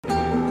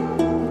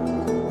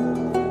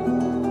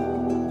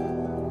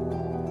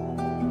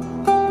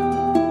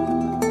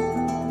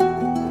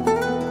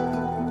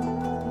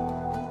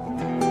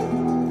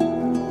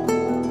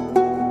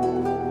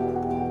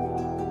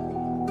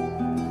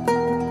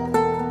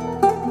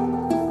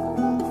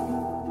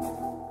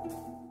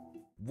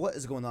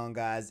is going on,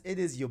 guys? It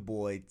is your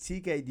boy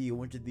TKD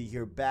Winter D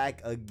here,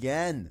 back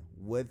again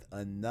with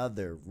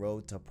another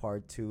Road to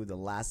Part 2, The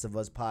Last of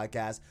Us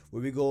podcast,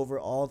 where we go over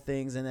all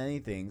things and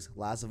anything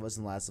Last of Us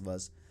and Last of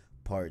Us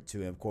Part 2.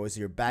 And of course,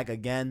 you're back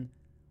again,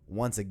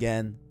 once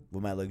again,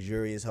 with my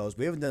luxurious host.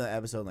 We haven't done an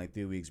episode in like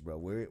 3 weeks, bro.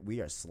 We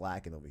are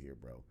slacking over here,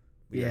 bro.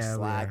 We are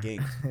slacking.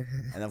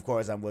 And of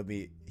course, I'm with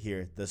me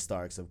here, the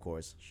Starks, of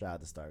course. Shout out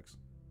to Starks.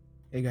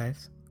 Hey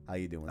guys, How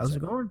you doing? how's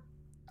it going?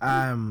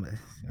 I'm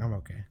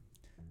okay.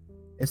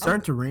 It's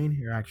starting to rain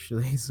here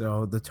actually,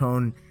 so the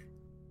tone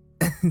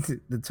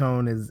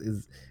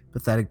is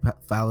pathetic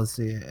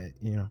fallacy, a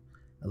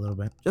little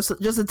bit, just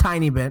a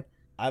tiny bit.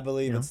 I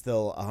believe it's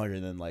still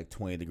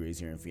 120 degrees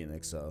here in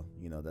Phoenix, so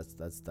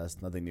that's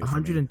nothing new.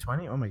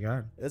 120? Oh my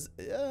god! It's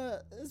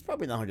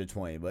probably not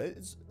 120, but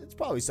it's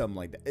probably something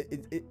like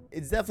that.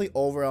 It's definitely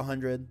over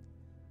 100,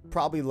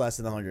 probably less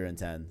than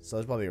 110, so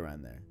it's probably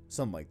around there,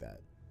 something like that.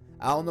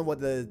 I don't know what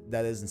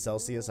that is in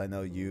Celsius. I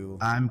know you.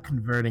 I'm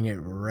converting it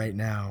right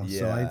now,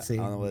 so I'd say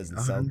I don't know what it is in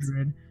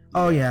 100.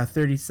 Oh yeah,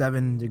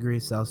 37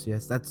 degrees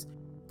Celsius. That's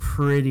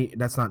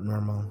not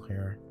normal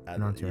here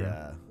in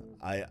Ontario.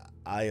 Yeah,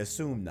 I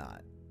assume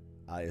not.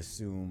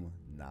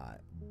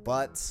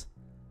 But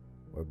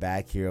we're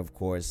back here, of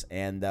course,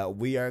 and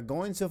we are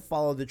going to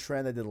follow the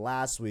trend I did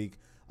last week.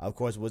 Of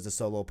course, was the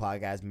solo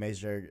podcast. Make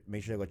sure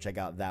to go check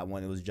out that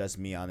one. It was just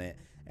me on it,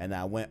 and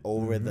I went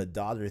over the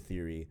daughter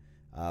theory.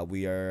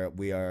 We are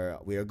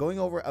going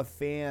over a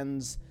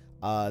fan's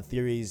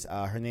theories.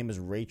 Her name is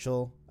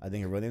Rachel. I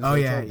think her real name is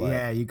Rachel.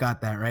 Yeah, you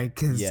got that right.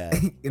 Because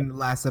in the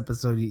last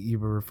episode, you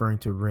were referring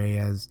to Ray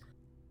as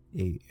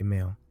a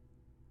male.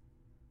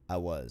 I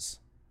was.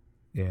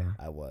 Yeah,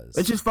 I was.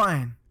 Which is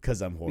fine.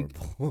 Because I'm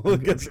horrible.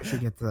 We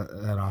should get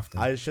that often.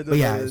 I should. But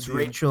yeah, it's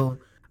Rachel.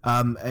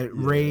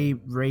 Ray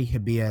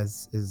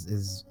Hibias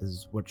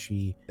is what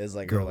she is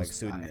like her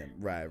pseudonym.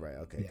 Right.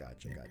 Okay,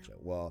 gotcha.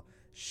 Well,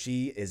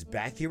 she is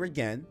back here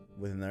again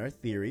with another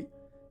theory,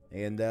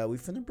 and we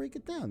finna break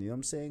it down. You know what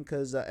I'm saying?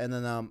 Because and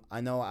then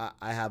I know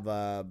I have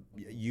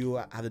you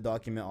have the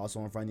document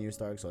also in front of you,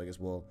 Stark. So I guess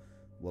we'll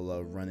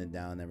run it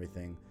down and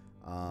everything.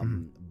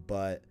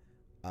 But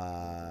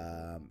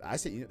I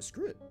said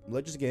screw it.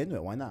 Let's just get into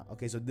it. Why not?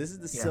 Okay, so this is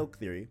the Silk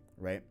theory,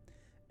 right?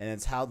 And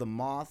it's how the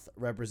moth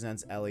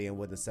represents Ellie and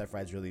what the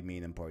Sephiroths really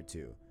mean in Part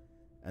 2.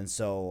 And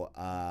so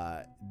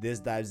this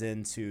dives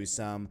into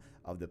some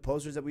of the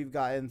posters that we've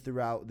gotten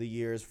throughout the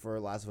years for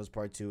Last of Us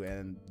Part 2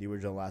 and the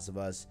original Last of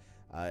Us.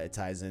 It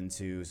ties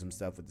into some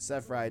stuff with the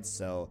Sephiroths.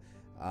 So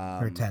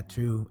her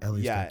tattoo,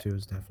 Ellie's tattoo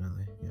is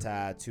definitely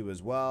tattoo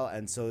as well.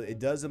 And so it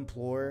does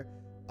implore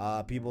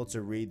people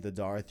to read the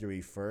Daughter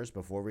theory first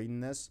before reading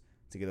this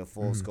to get a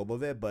full scope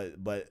of it. But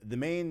the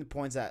main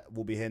points that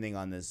we'll be hitting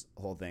on this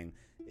whole thing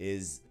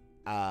is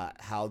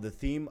how the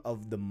theme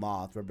of the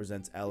moth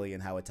represents Ellie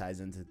and how it ties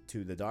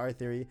into the Daughter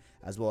theory,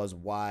 as well as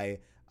why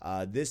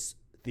this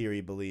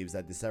theory believes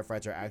that the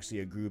Sephiroths are actually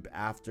a group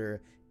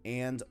after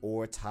and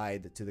or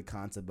tied to the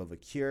concept of a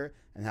cure,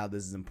 and how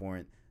this is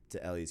important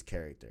to Ellie's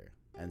character.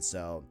 And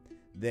so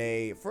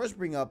they first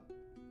bring up,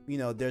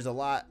 there's a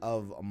lot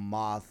of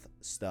moth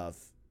stuff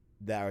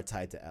that are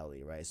tied to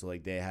Ellie, right? So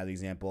like they have the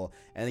example,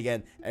 and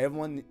again,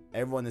 everyone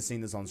has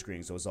seen this on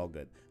screen, so it's all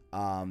good.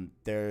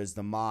 There's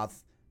the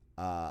moth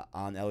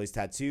on Ellie's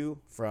tattoo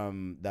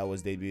that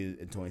was debuted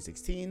in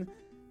 2016,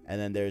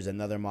 and then there's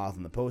another moth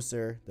on the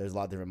poster. There's a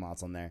lot of different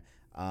moths on there.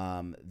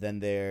 Then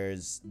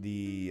there's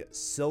the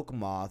silk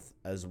moth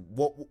as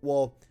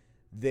well.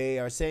 They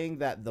are saying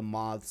that the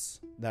moths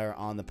that are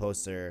on the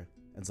poster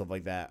and stuff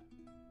like that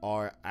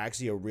are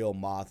actually a real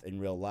moth in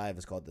real life.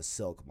 It's called the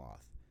silk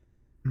moth.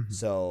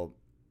 So,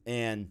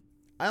 and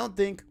I don't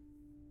think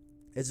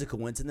it's a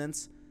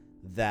coincidence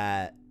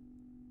that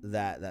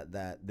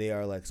they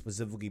are like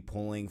specifically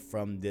pulling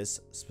from this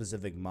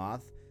specific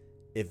moth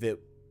if it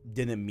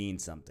didn't mean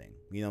something.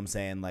 You know what I'm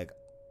saying? Like,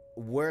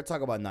 we're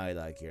talking about Naughty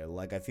Dog here.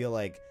 Like, I feel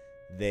like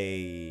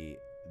they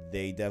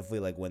definitely,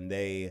 like, when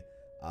they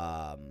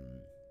what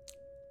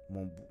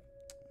am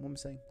I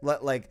saying?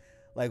 Like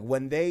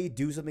when they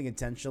do something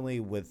intentionally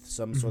with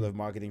some sort of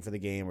marketing for the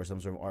game or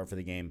some sort of art for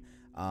the game,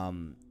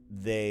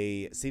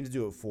 they seem to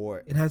do it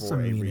for some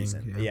a meaning,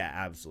 reason. Yeah,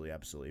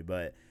 absolutely.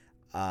 But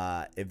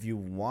if you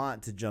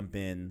want to jump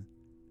in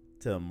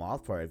to the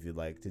moth part, if you'd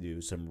like to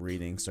do some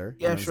reading, sir.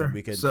 Yeah, sure.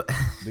 We could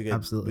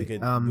absolutely. We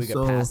could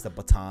pass the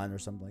baton or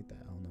something like that.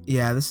 I don't know.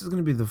 Yeah, this is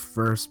going to be the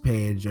first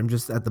page. I'm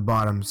just at the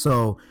bottom.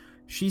 So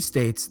she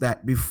states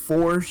that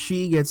before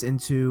she gets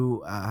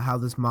into how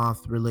this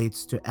moth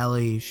relates to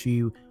Ellie,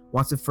 she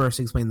wants to first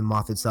explain the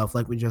moth itself.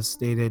 Like we just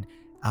stated,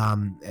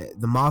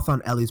 the moth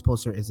on Ellie's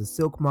poster is a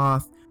silk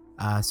moth.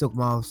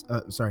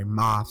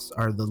 Moths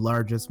are the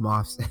largest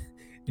moths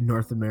in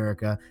North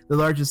America. The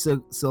largest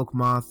silk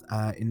moth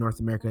in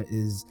North America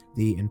is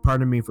and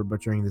pardon me for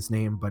butchering this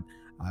name, but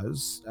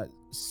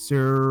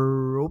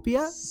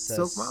Ceropia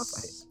silk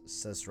moth.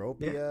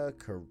 Cecropia.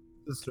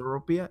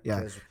 Ceropia,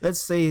 yeah.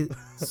 Let's say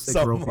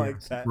something like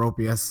that.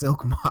 Ceropia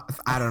silk moth.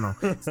 I don't know.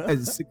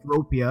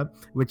 Ceropia,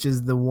 which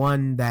is the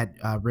one that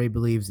Ray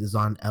believes is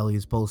on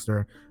Ellie's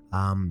poster.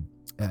 Um,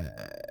 uh,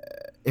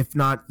 if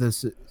not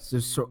so,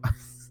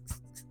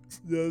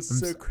 That's I'm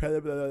s-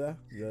 incredible.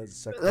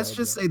 let's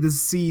just say the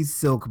sea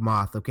silk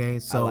moth, okay? I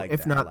So like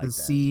if that. I not the like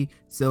that. sea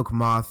silk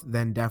moth,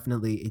 then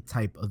definitely a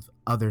type of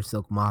other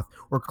silk moth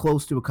or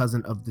close to a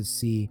cousin of the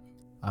sea,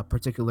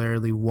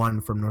 particularly one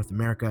from North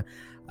America.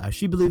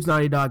 She believes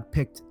Naughty Dog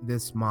picked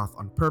this moth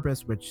on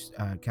purpose, which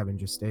Kevin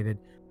just stated,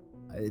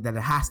 that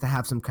it has to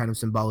have some kind of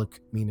symbolic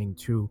meaning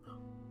to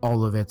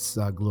all of its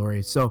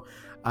glory. So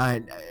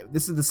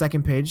this is the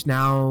second page.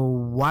 Now,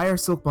 why are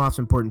silk moths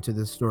important to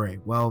this story?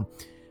 Well,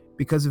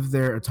 because of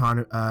their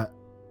anatomy.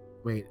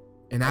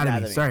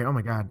 Anatomy. Sorry. Oh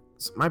my god.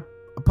 My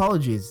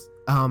apologies.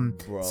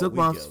 Bro, Silk we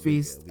moths good. We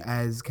feast good. We good.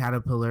 as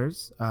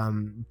caterpillars,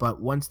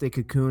 but once they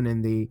cocoon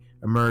and they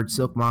emerge,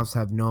 silk moths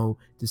have no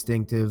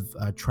distinctive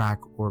track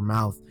or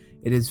mouth.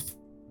 It is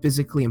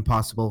physically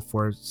impossible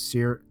for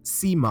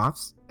sea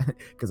moths,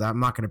 because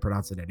I'm not going to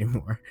pronounce it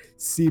anymore,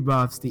 sea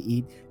moths to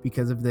eat.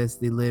 Because of this,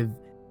 they live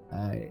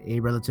a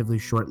relatively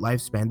short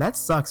lifespan. That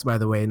sucks, by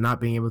the way, not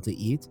being able to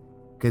eat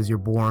because you're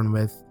born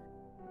with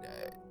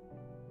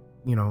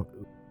you know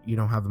you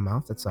don't have a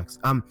mouth. That sucks.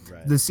 Right.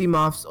 The sea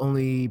moth's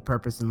only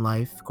purpose in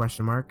life,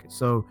 question mark,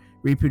 so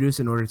reproduce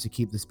in order to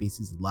keep the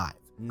species alive.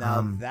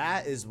 Now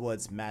that is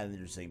what's mad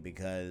interesting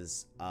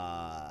because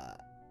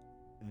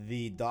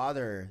the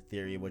daughter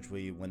theory, which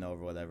we went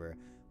over, whatever,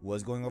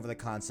 was going over the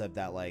concept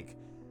that like,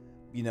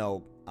 you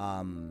know,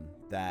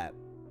 that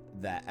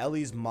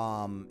Ellie's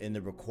mom in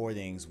the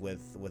recordings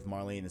with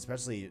Marlene,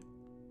 especially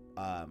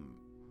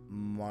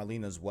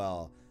Marlene as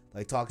well,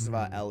 like talks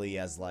about Ellie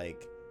as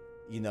like,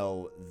 you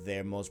know,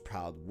 their most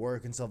proud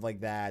work and stuff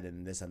like that,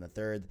 and this and the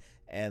third,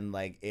 and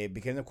like it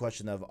became the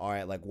question of, all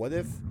right, like what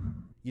if,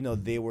 you know,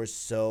 they were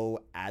so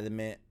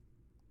adamant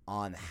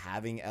on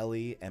having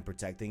Ellie and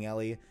protecting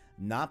Ellie,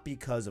 not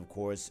because of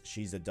course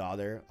she's the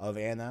daughter of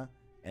Anna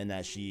and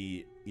that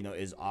she, you know,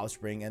 is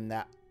offspring and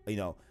that, you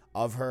know,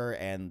 of her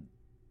and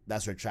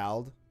that's her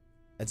child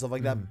and stuff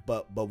like that,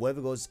 but what if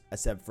it goes a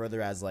step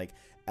further as like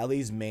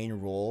Ellie's main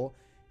role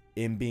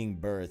in being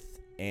birthed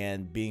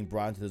and being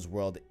brought into this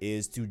world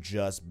is to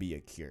just be a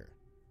cure.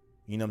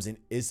 You know what I'm saying?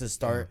 Is to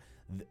start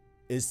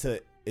is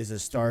to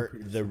start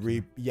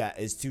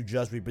is to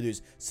just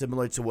reproduce,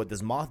 similar to what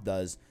this moth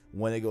does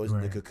when it goes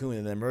in the cocoon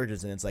and then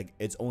emerges, and it's like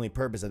its only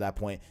purpose at that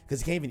point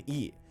because it can't even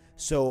eat.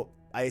 So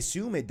I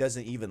assume it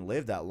doesn't even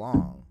live that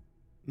long.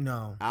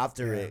 No.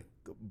 After it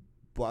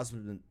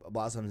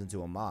blossoms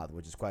into a moth,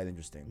 which is quite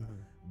interesting.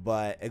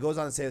 But it goes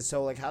on to say,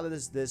 so like, how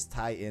does this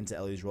tie into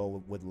Ellie's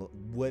role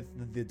with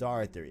the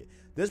Dara theory?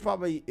 This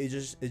probably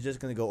is just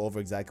gonna go over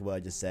exactly what I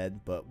just said,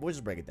 but we'll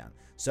just break it down.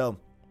 So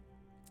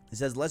it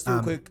says, let's do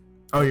a quick.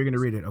 Oh, you're gonna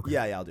read it? Okay.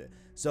 Yeah, I'll do it.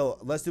 So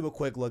let's do a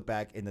quick look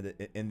back in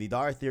the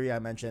Dara theory. I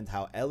mentioned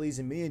how Ellie's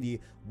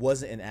immunity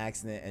wasn't an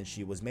accident and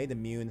she was made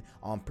immune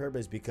on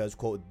purpose because,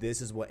 quote,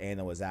 this is what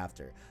Anna was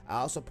after. I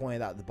also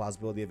pointed out the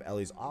possibility of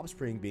Ellie's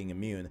offspring being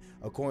immune.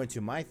 According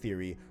to my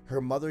theory,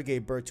 her mother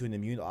gave birth to an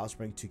immune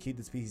offspring to keep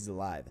the species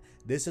alive.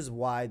 This is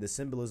why the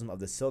symbolism of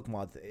the silk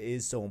moth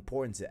is so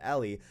important to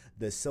Ellie.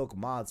 The silk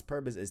moth's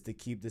purpose is to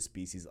keep the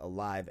species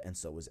alive, and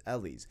so is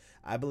Ellie's.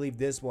 I believe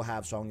this will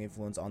have strong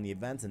influence on the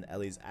events and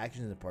Ellie's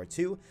actions in part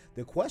 2.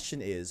 The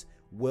question is,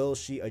 will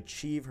she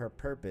achieve her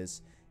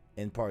purpose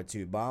in part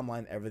 2? Bottom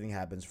line, everything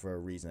happens for a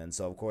reason. And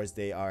so of course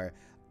they are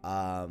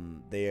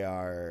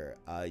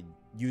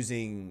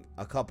using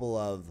a couple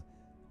of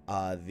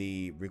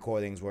the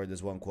recordings where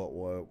there's one quote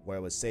where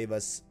it was save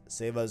us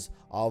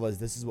all of us,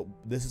 this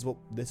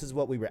is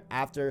what we were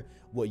after,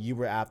 what you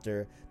were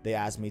after. They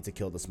asked me to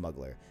kill the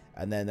smuggler.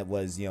 And then it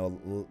was, you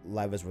know,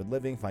 life is worth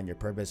living, find your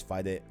purpose,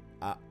 fight it.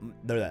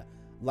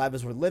 Life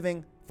is worth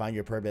living, find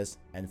your purpose,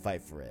 and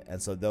fight for it.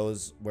 And so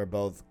those were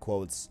both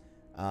quotes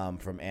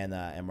from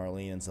Anna and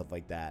Marlene and stuff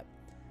like that.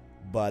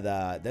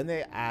 But then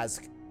they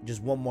ask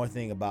just one more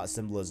thing about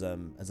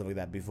symbolism and stuff like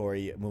that before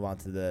we move on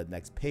to the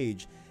next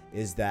page,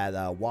 is that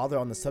while they're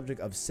on the subject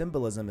of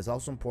symbolism, it's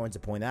also important to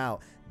point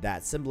out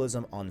that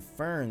symbolism on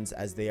ferns,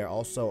 as they are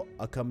also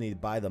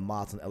accompanied by the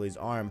moths on Ellie's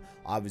arm.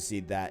 Obviously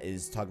that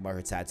is talking about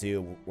her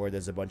tattoo where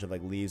there's a bunch of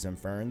like leaves and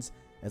ferns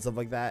and stuff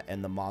like that,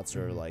 and the moths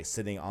are like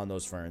sitting on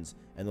those ferns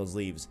and those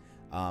leaves.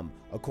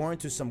 According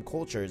to some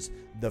cultures,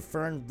 the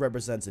fern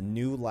represents a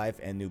new life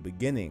and new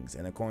beginnings,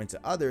 and according to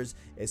others,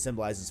 it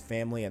symbolizes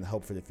family and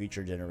hope for the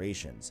future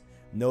generations.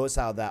 Notice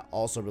how that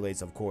also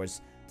relates, of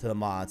course, to the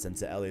moths and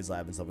to Ellie's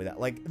life and stuff like that.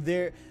 Like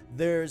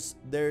there's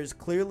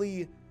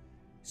clearly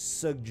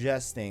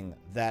suggesting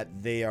that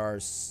they are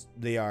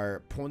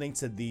pointing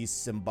to these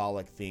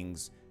symbolic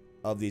things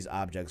of these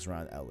objects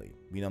around Ellie.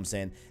 You know what I'm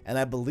saying? And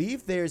I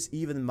believe there's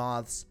even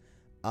moths.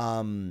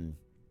 Oh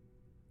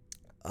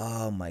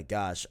my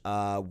gosh.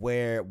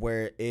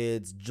 Where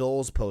it's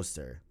Joel's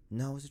poster.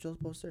 No, is it Joel's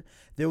poster?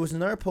 There was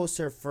another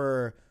poster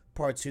for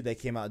part 2 that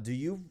came out. Do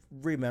you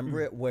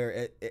remember it?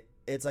 Where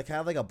it's like kind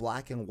of like a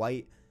black and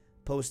white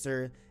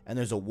poster, and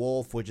there's a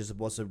wolf which is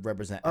supposed to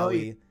represent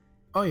Ellie.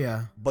 Oh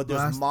yeah. But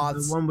there's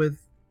moths. The one with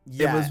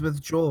it was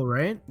with Joel,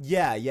 right?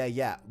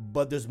 Yeah.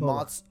 But there's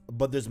moths.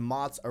 But there's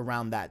moths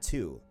around that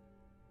too.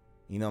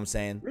 You know what I'm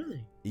saying?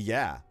 Really?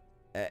 Yeah.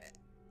 And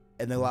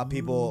then a lot of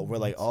people were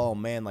like, "Oh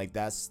man, like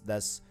that's."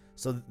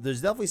 So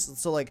there's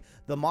definitely like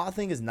the moth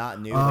thing is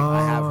not new. Like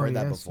I have heard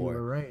that before. You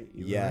were right.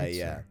 You were Yeah, right,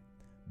 yeah. sir.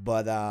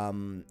 But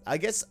I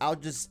guess I'll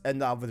just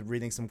end off with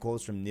reading some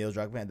quotes from Neil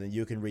Druckmann, and then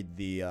you can read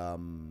the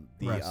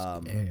Rest.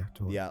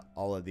 Totally.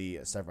 all of the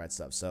Sephiroth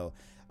stuff. So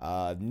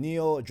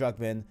Neil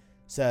Druckmann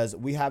says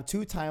we have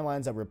two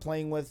timelines that we're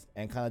playing with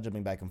and kind of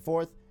jumping back and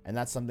forth, and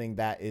that's something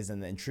that is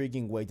an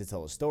intriguing way to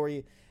tell a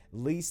story.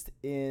 Least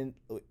in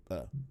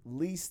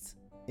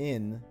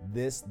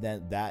this,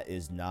 then that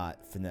is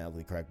not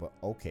phonetically correct, but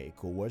okay,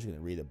 cool. We're just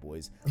gonna read it,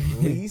 boys.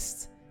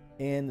 Least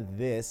in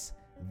this,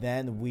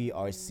 then we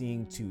are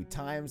seeing two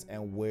times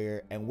and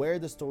where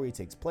the story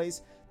takes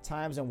place,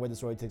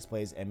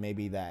 and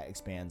maybe that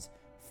expands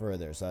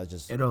further. So that's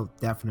just It'll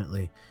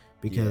definitely,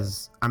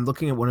 because I'm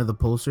looking at one of the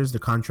posters, the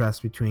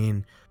contrast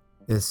between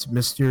this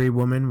mystery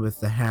woman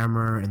with the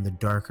hammer and the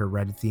darker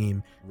red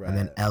theme, and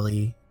then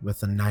Ellie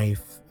with a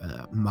knife,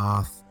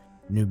 moth,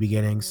 new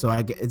beginning. So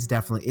it's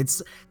definitely,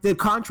 the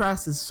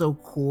contrast is so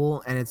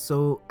cool, and it's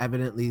so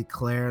evidently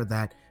clear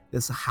that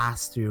this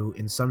has to,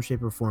 in some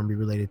shape or form, be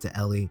related to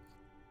Ellie.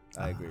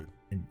 I agree.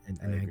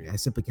 I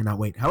simply cannot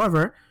wait.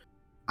 However,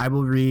 I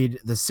will read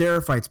the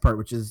Seraphites part,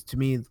 which is to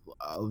me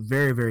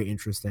very, very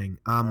interesting.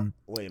 Wait a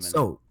minute.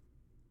 So,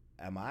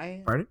 am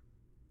I? Pardon?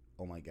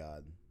 Oh my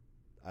god,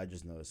 I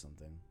just noticed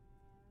something.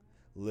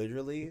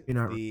 Literally, you're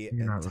not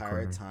entire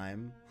recording.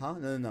 time. Huh?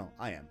 No.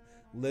 I am.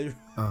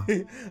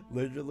 Literally,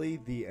 literally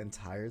the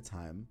entire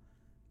time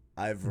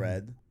I've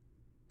read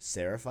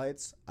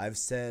Seraphites, I've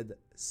said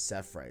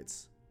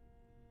Sephites,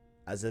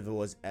 as if it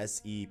was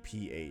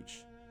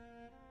SEPH.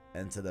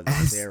 Instead of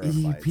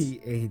Seraphites.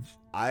 SEPH.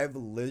 I've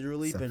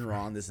literally been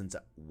wrong this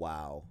entire.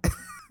 Wow.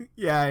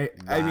 Yeah,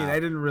 I mean, I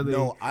didn't really.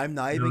 No, I'm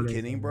not even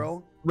kidding,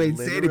 bro. Wait,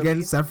 say it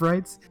again,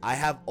 Sephites? I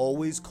have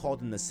always called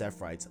them the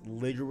Sephites,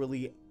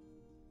 literally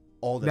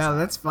all the time. No,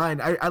 that's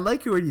fine. I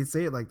like it when you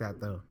say it like that,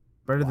 though.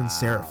 Better than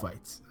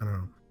Seraphites. I don't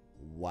know.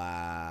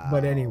 Wow.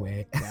 But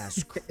anyway.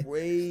 That's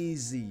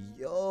crazy.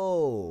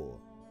 Yo.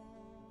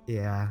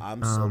 Yeah.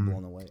 I'm so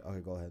blown away. Okay,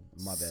 go ahead.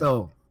 My bad.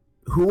 So,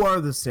 who are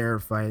the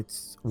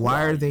Seraphites?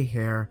 Why are they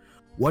here?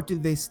 What do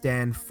they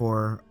stand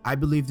for? I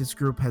believe this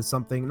group has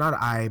something, not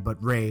I, but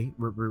Ray.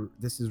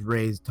 This is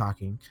Ray's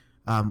talking.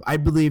 I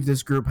believe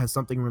this group has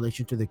something in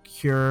relation to the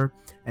cure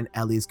and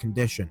Ellie's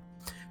condition.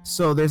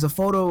 So there's a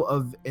photo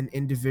of an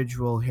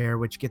individual here,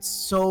 which gets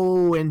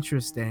so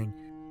interesting.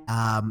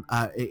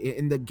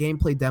 In the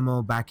gameplay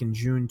demo back in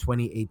June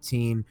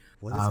 2018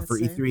 for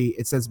say? E3,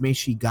 it says, "May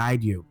she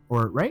guide you,"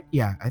 or right?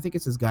 Yeah, I think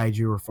it says "guide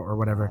you" or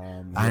whatever.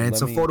 And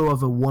it's a photo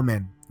of a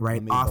woman,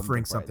 right,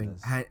 offering something,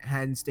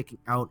 hand sticking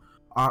out.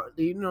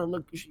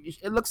 Look,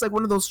 it looks like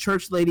one of those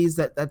church ladies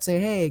that say,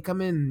 "Hey,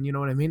 come in." You know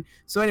what I mean?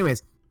 So,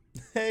 anyways.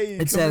 Hey,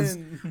 it says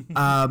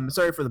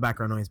sorry for the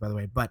background noise, by the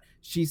way, but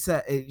she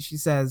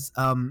says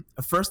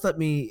first let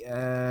me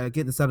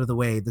get this out of the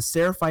way. The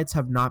Seraphites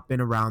have not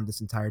been around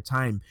this entire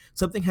time.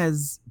 Something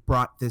has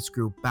brought this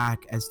group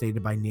back, as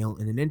stated by Neil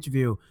in an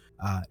interview.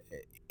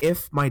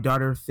 If my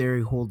daughter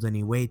theory holds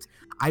any weight,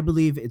 I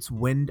believe it's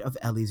wind of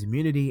Ellie's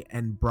immunity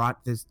and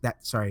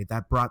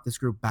that brought this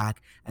group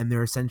back, and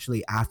they're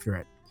essentially after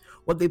it.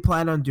 What they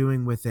plan on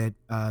doing with it,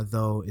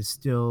 though I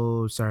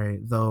still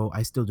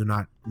do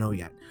not know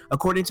yet.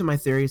 According to my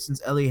theory,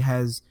 since Ellie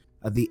has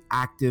the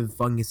active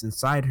fungus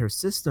inside her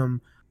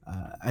system,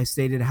 I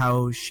stated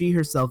how she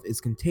herself is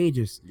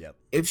contagious. Yep.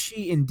 If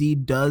she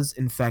indeed does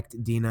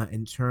infect Dina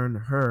and turn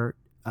her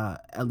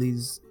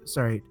Ellie's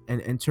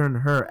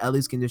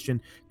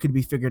condition could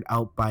be figured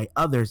out by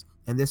others,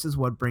 and this is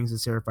what brings the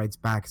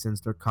Seraphites back, since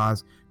their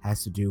cause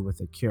has to do with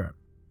a cure.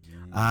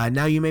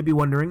 Now you may be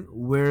wondering,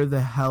 where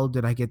the hell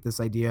did I get this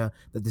idea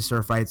that the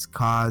Seraphites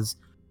cause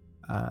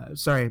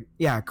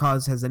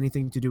has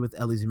anything to do with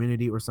Ellie's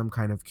immunity or some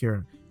kind of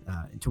cure?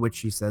 To which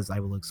she says, I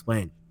will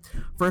explain.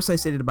 First, I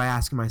stated by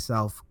asking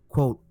myself,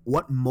 quote,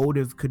 what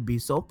motive could be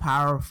so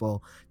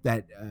powerful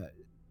that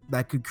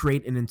could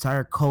create an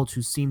entire cult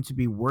who seem to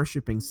be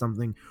worshiping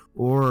something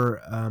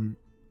or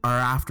are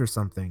after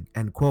something,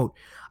 end quote.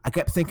 I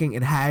kept thinking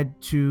it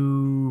had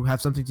to have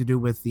something to do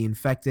with the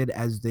infected,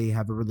 as they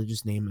have a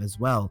religious name as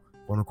well,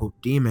 quote unquote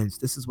demons.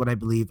 This is what I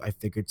believe I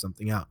figured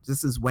something out.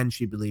 This is when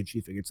she believed she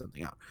figured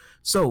something out.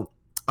 So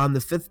on the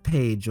 5th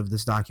page of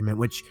this document,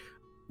 which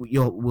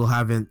we'll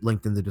have it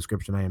linked in the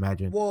description, I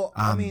imagine. Well,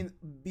 I mean,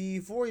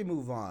 before we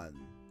move on,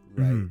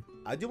 right,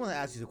 I do want to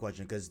ask you the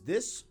question, because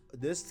this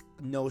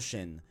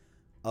notion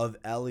of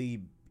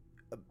Ellie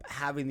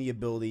having the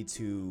ability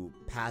to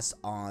pass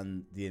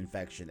on the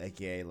infection,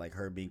 aka like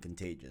her being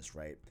contagious,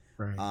 right?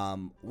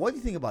 What do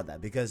you think about that?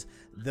 Because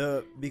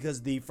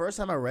the first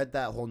time I read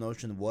that whole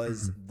notion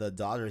was the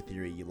daughter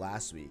theory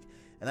last week,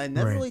 and I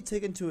never really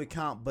take into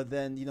account. But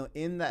then,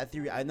 in that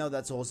theory, I know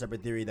that's a whole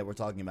separate theory that we're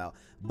talking about,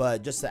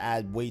 but just to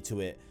add weight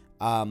to it,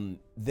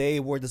 they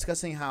were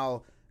discussing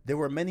how there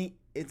were many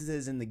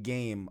instances in the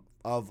game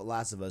of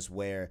Last of Us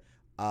where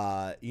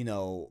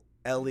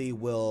Ellie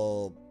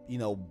will,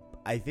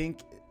 I think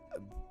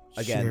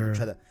again share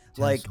try to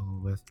like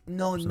utensil with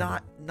no,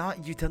 somebody.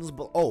 not utensils,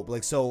 but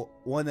like so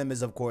one of them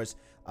is of course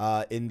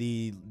in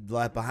the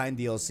Left Behind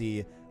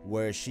DLC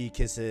where she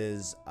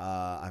kisses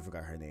I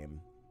forgot her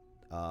name.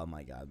 Oh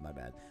my god, my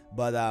bad.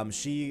 But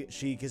she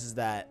kisses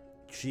that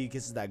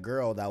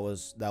girl that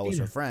was Dina.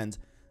 her friend.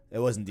 It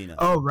wasn't Dina.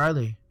 Oh,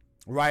 Riley.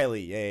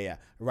 Riley, yeah.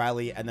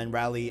 Riley, and then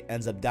Riley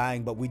ends up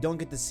dying, but we don't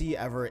get to see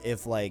ever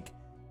if like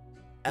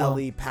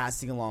Ellie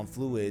passing along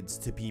fluids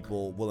to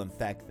people will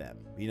infect them.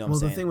 You know what I'm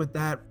saying? The thing with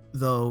that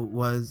though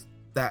was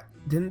that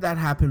didn't that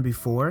happen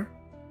before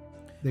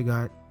they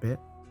got bit?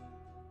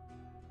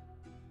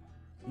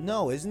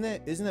 No, isn't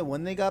it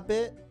when they got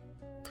bit?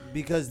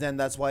 Because then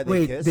that's why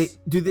they kiss.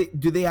 Do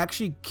they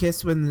actually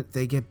kiss when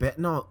they get bit?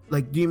 No,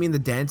 like do you mean the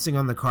dancing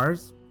on the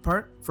cars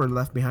part for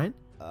Left Behind?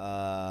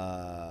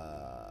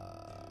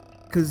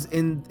 Because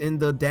in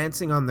the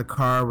dancing on the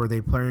car where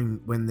they playing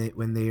when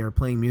they are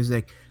playing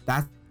music,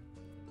 that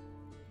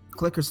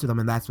clickers to them,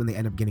 and that's when they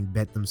end up getting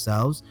bit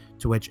themselves.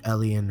 To which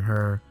Ellie and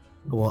her,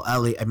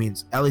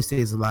 Ellie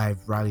stays alive,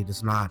 Riley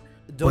does not.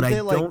 Don't but they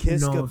I like don't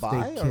kiss know goodbye,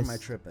 if they or am kiss. I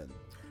tripping?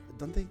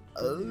 Don't they?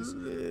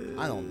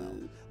 I don't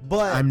know,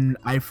 but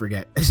I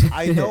forget.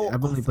 I know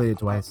I've only played it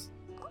twice.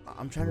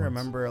 I'm trying to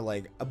remember,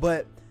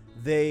 but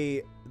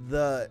the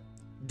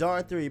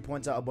Dara Theory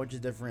points out a bunch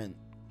of different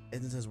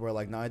instances where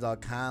like Naughty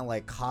Dog kind of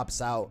like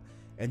cops out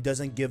and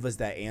doesn't give us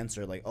that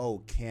answer, like,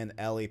 oh, can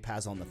Ellie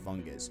pass on the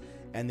fungus?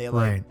 And they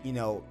like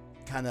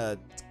kind of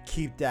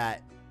keep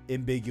that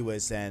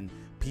ambiguous, and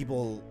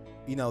people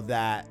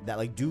that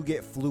like do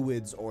get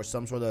fluids or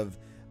some sort of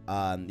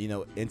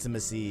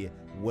intimacy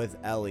with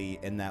Ellie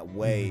in that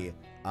way,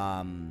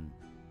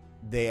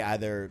 they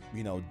either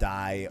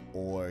die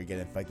or get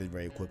infected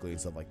very quickly and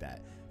stuff like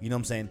that. You know what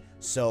I'm saying?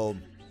 So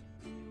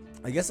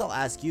I guess I'll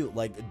ask you,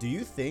 like, do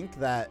you think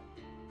that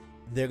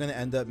they're gonna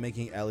end up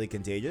making Ellie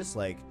contagious?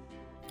 Like,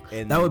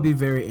 that would be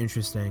very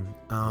interesting.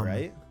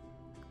 Right?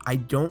 I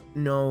don't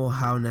know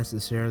how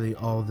necessarily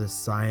all this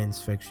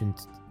science fiction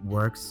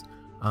works,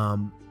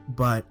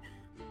 but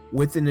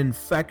with an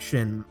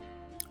infection,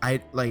 I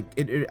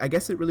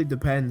guess it really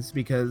depends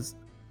because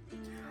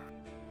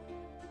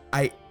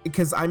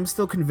I'm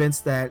still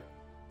convinced that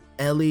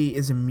Ellie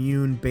is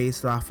immune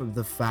based off of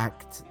the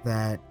fact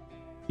that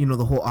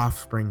the whole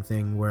offspring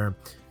thing where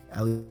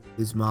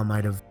Ellie's mom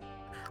might have.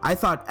 I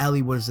thought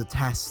Ellie was a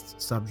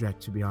test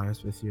subject, to be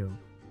honest with you.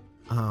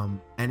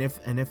 And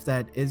if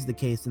that is the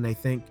case, then I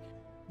think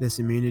this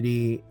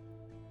immunity,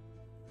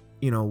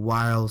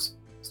 while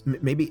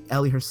maybe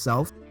Ellie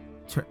herself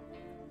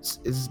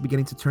is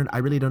beginning to turn. I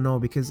really don't know,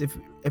 because if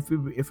we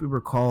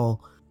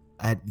recall,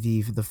 at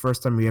the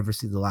first time we ever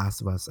see The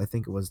Last of Us, I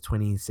think it was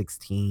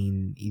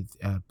 2016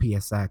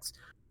 PSX.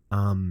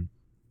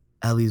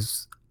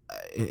 Ellie's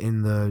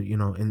in the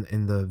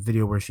in the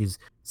video where she's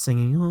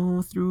singing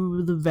 "Oh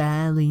Through the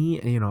Valley,"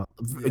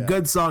 a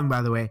good song,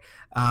 by the way.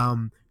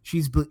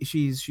 She's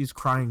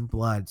crying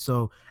blood.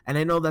 So, and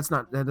I know that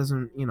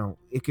doesn't,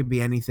 it could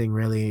be anything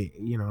really,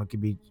 it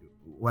could be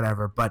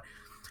whatever, but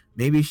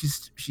maybe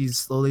she's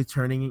slowly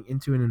turning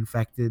into an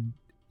infected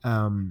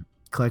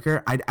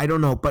clicker. I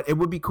don't know, but it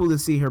would be cool to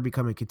see her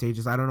becoming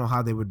contagious. I don't know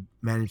how they would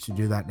manage to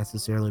do that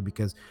necessarily,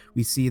 because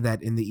we see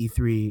that in the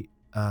E3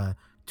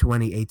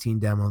 2018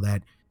 demo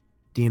that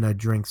Dina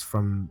drinks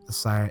from the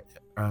side.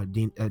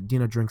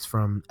 Dina drinks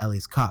from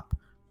Ellie's cup.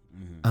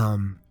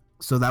 Mm-hmm.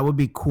 So that would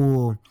be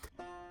cool.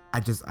 I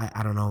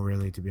don't know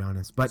really, to be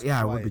honest, but It's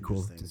it would be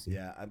cool to see.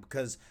 Yeah,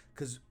 because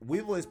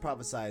we've always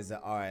prophesized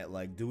that, all right,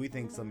 like, do we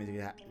think something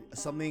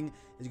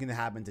is gonna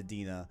happen to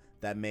Dina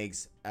that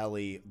makes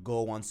Ellie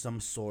go on some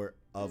sort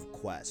of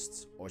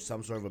quest or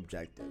some sort of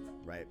objective,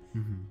 right?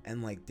 Mm-hmm.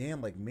 And like,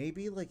 damn, like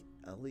maybe like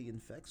Ellie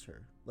infects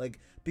her, like,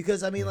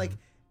 because I mean, like,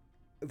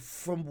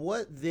 from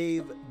what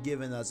they've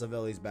given us of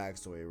Ellie's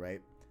backstory,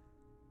 right?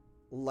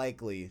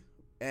 Likely,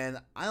 and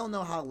I don't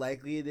know how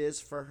likely it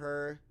is for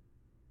her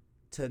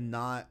to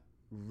not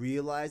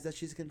realize that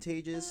she's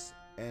contagious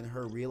and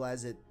her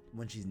realize it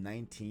when she's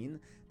 19.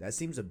 That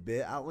seems a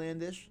bit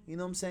outlandish, you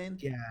know what I'm saying?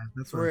 Yeah,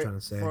 that's what I'm trying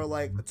to say. For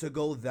like to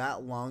go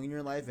that long in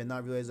your life and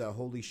not realize that,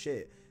 holy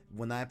shit,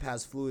 when I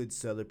pass fluids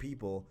to other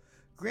people,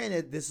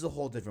 granted, this is a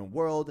whole different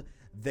world.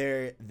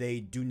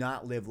 They do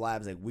not live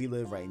lives like we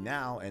live right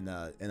now in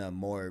a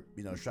more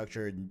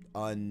structured,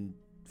 unfazed,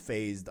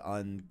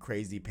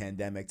 uncrazy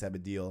pandemic type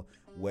of deal,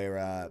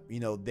 where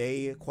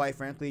they quite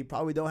frankly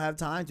probably don't have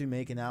time to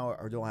make an hour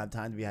or don't have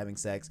time to be having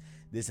sex,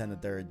 this and the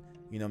third.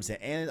 You know what I'm saying?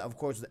 And of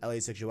course, with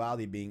Ellie's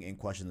sexuality being in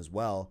question as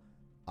well,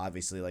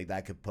 obviously, like,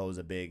 that could pose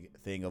a big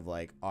thing of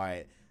like, all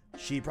right,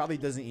 she probably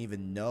doesn't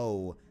even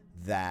know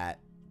that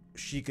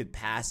she could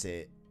pass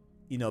it,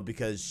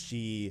 because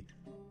she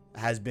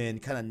has been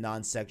kind of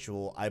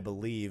non-sexual, I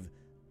believe,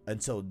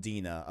 until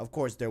Dina. Of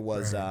course, there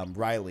was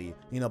Riley,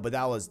 but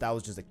that was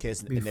just a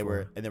kiss, and they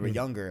were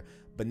younger.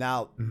 But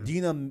now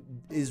Dina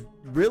is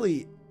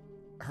really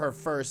her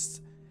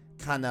first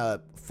kind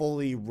of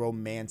fully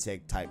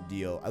romantic type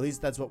deal. At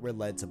least that's what we're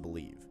led to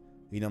believe.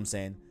 You know what I'm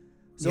saying?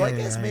 So I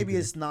guess maybe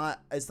it's not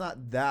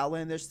that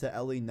outlandish to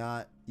Ellie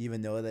not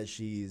even know that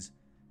she's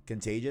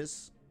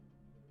contagious,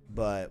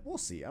 but we'll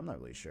see. I'm not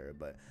really sure.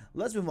 But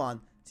let's move on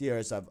to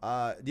your stuff.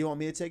 Do you want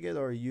me to take it,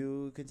 or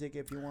you can take it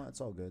if you want?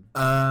 It's all good.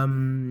 I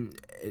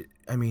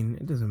mean,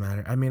 it doesn't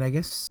matter. I mean, I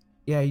guess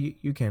yeah,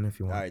 you can if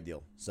you All want. right,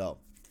 deal. So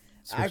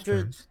Switch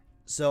after turns.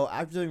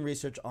 after doing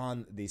research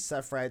on the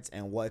Sephiroths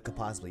and what it could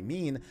possibly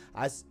mean,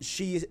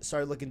 she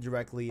started looking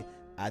directly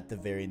at the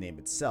very name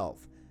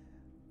itself.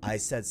 I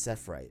said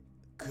Sephiroth.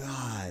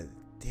 God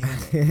damn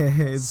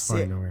it. It's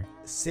fine, don't worry.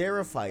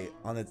 Seraphite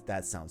on its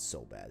that sounds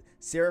so bad.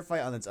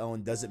 Seraphite on its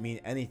own doesn't mean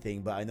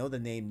anything, but I know the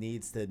name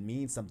needs to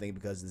mean something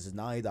because this is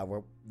Naughty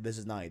Dog. This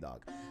is Naughty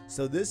Dog.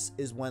 So this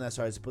is when I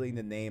started splitting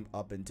the name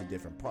up into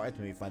different parts,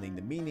 maybe finding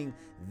the meaning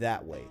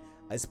that way.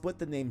 I split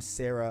the name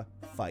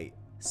Seraphite.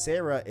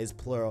 Sera is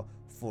plural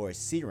for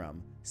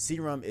serum.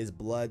 Serum is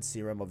blood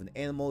serum of an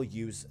animal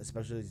used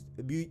especially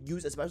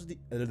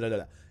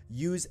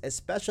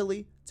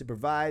to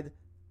provide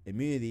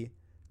immunity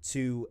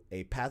to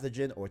a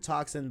pathogen or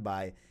toxin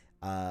by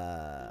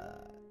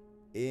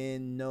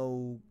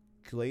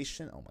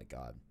inoculation. Oh my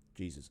god,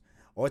 Jesus.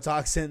 Or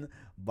toxin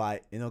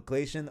by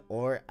inoculation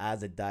or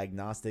as a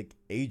diagnostic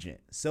agent.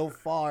 So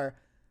far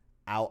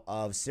out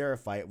of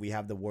Seraphite, we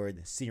have the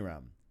word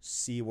serum.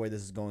 See where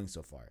this is going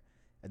so far.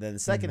 And then the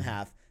second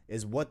half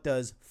is, what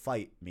does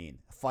fight mean?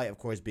 Fight, of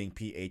course, being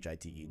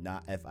Phite,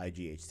 not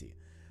Fight.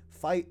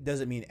 Fight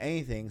doesn't mean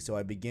anything, so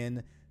I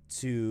begin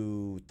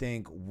to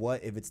think,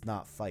 what if it's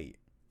not fight?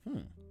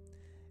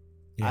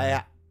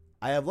 Yeah.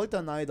 I have looked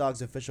on Naughty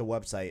Dog's official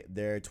website,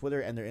 their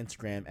Twitter and their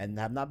Instagram, and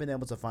have not been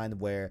able to find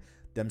where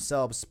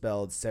themselves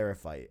spelled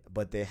Seraphite.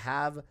 But they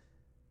have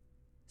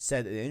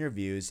said in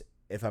interviews,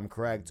 if I'm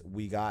correct,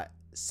 we got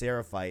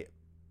Seraphite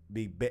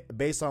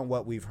based on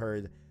what we've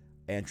heard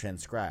and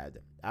transcribed.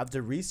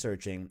 After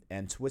researching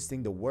and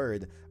twisting the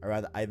word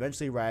around, I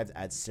eventually arrived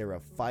at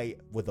Seraphite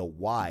with a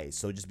Y.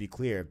 So just be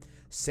clear,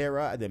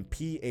 Sarah and then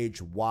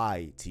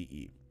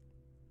Phyte,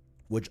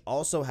 which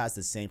also has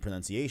the same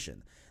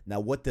pronunciation. Now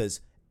what does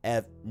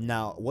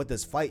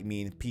fight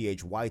mean?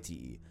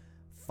 Phyte.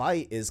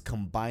 Fight is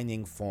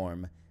combining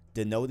form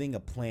denoting a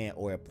plant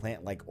or a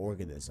plant-like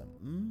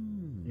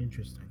organism.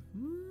 Interesting.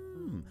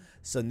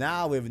 So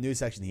now we have a new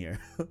section here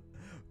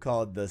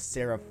called the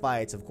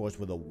Seraphites, of course,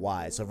 with a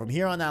Y. So from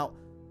here on out,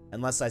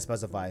 unless I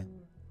specify,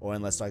 or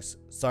unless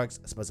Starks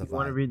specify. You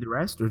want to read the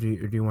rest, or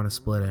do you want to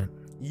split it?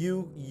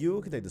 You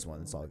can take this one.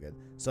 It's all good.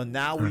 So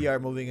now we are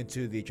moving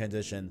into the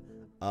transition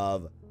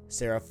of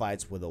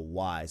Seraphites with a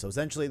Y. So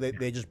essentially,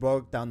 they just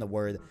broke down the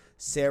word.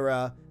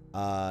 Sera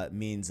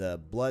means a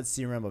blood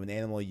serum of an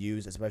animal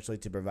used especially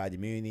to provide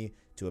immunity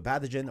to a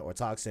pathogen or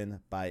toxin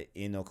by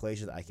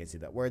inoculation. I can't say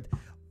that word.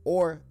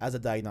 Or as a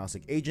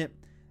diagnostic agent.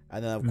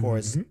 And then, of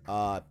course,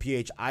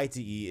 Phite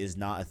is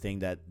not a thing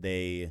that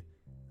they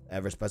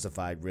ever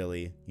specified,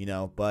 really,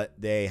 but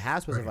they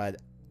have specified.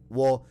 Right.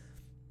 Well,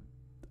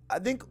 I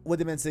think what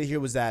they meant to say here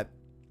was that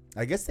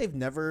I guess they've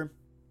never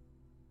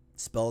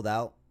spelled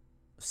out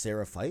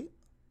Seraphite.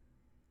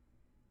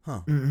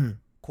 Huh.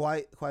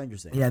 Quite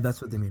interesting. Yeah,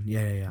 that's what they mean.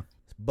 Yeah.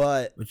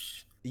 But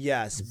which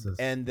yes,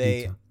 and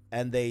they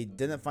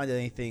didn't find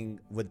anything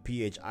with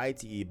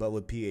Phite, but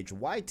with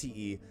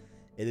Phyte,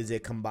 it is a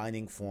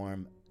combining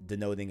form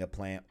denoting a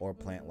plant or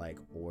plant-like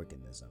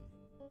organism.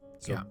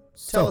 So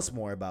tell us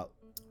more about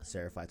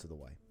Seraphites with a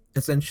Y.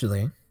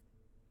 Essentially,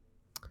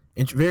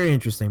 very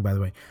interesting, by the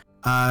way.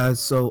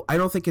 So I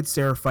don't think it's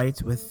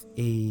Seraphite with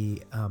a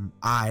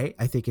I.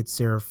 I think it's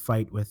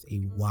Seraphite with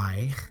a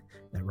Y.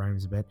 That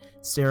rhymes a bit.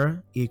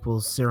 Sera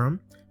equals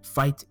serum.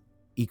 Fight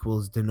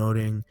equals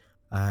denoting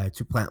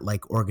to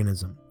plant-like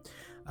organism.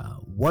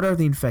 What are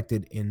the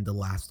infected in The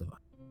Last of Us?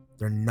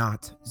 They're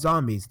not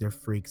zombies. They're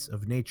freaks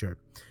of nature.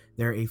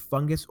 They're a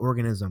fungus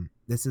organism.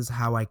 This is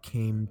how I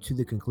came to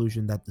the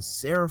conclusion that the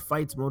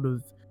Seraphite's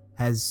motive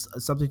has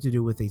something to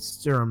do with a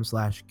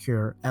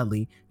serum/cure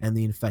Ellie and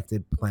the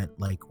infected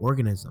plant-like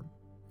organism.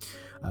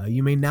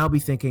 You may now be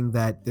thinking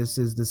that this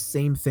is the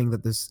same thing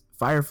that this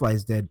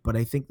Fireflies did, but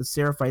I think the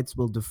Seraphites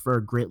will differ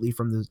greatly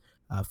from the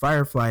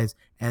Fireflies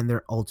and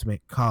their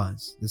ultimate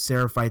cause. The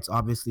Seraphites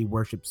obviously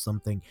worship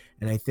something,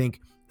 and I think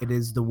it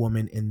is the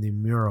woman in the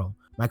mural.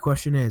 My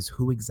question is,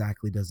 who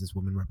exactly does this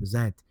woman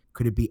represent?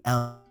 Could it be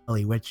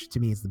Ellie, which to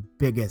me is the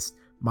biggest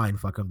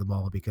mindfuck of them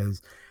all,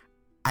 because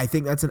I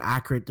think that's an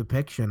accurate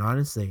depiction,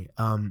 honestly,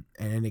 and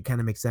it kind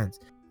of makes sense.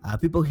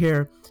 People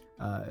hear,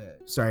 back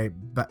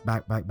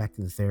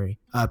to the theory.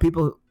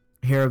 People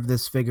hear of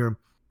this figure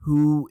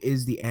who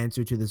is the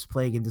answer to this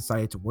plague and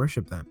decided to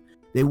worship them.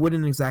 They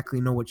wouldn't exactly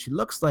know what she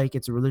looks like.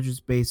 It's a religious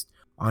based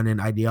on an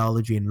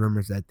ideology and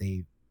rumors that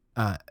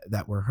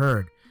that were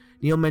heard.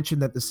 Neil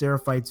mentioned that the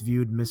Seraphites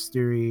viewed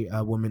Mystery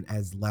Woman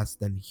as less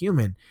than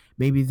human.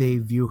 Maybe they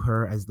view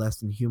her as less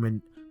than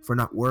human for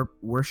not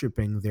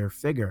worshipping their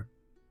figure.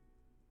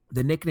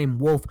 The nickname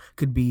Wolf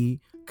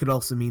could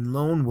also mean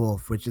lone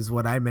wolf, which is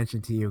what I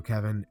mentioned to you,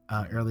 Kevin,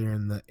 earlier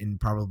in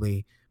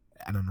probably,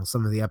 I don't know,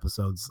 some of the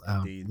episodes.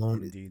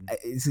 Indeed.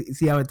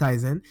 See how it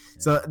ties in? Yeah.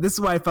 So this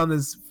is why I found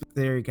this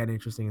theory kind of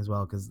interesting as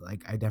well, because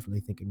I definitely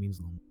think it means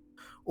lone wolf.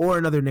 Or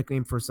another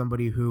nickname for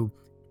somebody who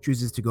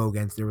chooses to go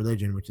against their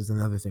religion, which is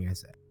another thing I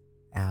said,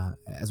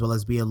 as well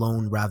as be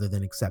alone rather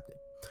than accepted.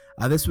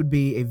 This would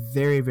be a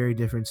very, very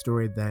different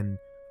story than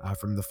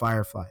from the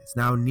Fireflies.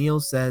 Now, Neil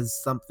says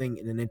something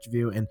in an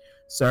interview, and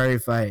sorry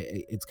if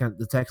it's kind of,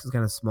 the text is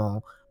kind of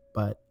small,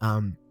 but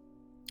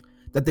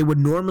that they would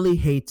normally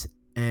hate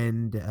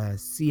and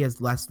see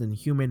as less than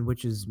human,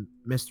 which is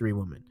Mystery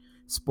Woman.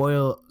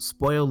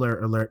 Spoiler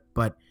alert,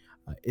 but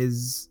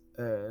is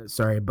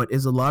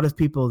a lot of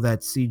people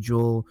that see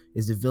Joel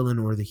as the villain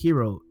or the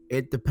hero.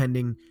 It's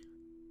depending.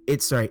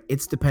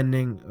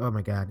 Oh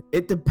my god.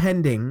 It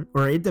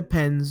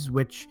depends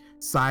which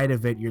side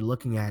of it you're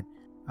looking at.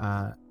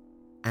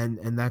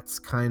 And that's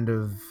kind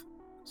of,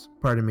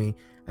 pardon me,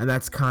 and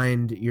that's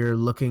kind you're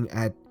looking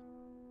at,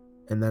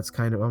 and that's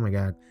kind of, oh my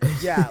god.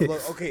 Yeah,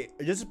 look,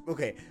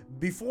 okay,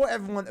 before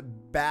everyone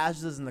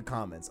bashes us in the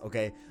comments,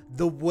 okay,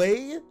 the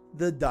way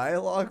the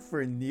dialogue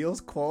for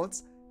Neil's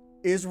quotes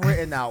is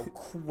written out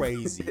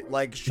crazy.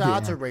 Like, shout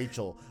out to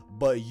Rachel,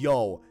 but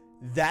yo,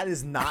 that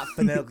is not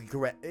phonetically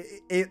correct.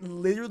 It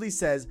literally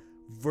says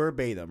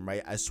verbatim,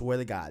 right? I swear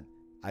to God,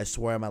 I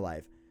swear on my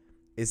life.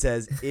 It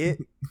says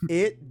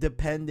it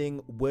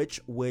depending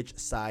which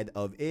side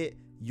of it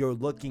you're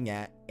looking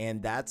at,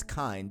 and that's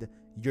kind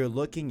you're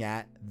looking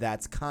at,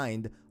 that's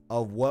kind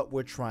of what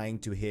we're trying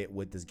to hit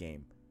with this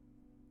game.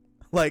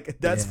 Like,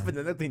 that's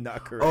phonetically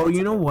not correct. Oh,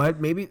 you know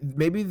what? Maybe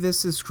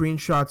this is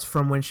screenshots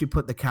from when she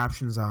put the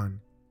captions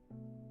on.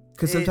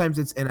 Because sometimes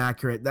it's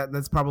inaccurate.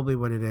 That's probably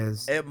what it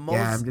is. Probably. It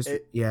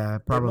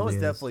most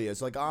definitely is.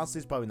 Like, honestly,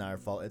 it's probably not her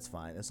fault. It's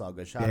fine. It's all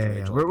good. Shout out to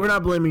Rachel. We're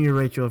not blaming you,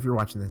 Rachel, if you're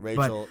watching this.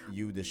 Rachel,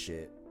 you the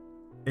shit.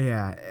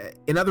 Yeah.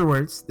 In other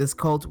words, this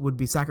cult would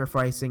be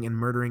sacrificing and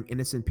murdering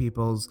innocent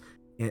people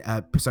in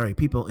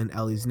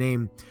Ellie's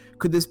name.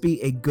 Could this be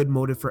a good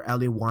motive for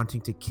Ellie wanting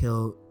to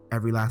kill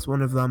every last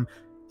one of them?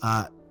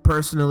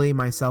 Personally,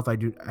 myself, I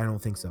don't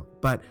think so.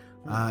 But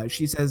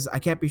she says, I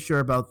can't be sure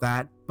about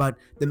that. But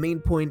the main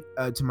point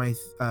to my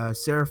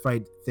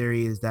Seraphite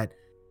theory is that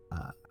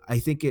I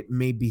think it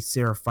may be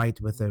Seraphite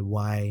with a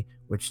Y,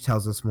 which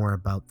tells us more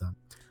about them.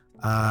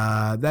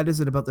 That is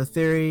it about the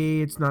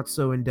theory. It's not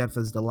so in-depth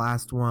as the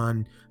last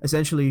one.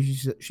 Essentially,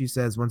 she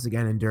says, once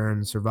again,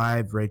 Enduran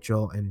survived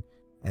Rachel, and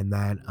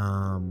that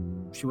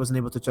she wasn't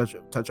able to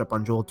touch up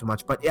on Joel too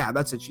much. But yeah,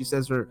 that's it. She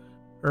says her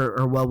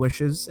well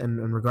wishes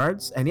and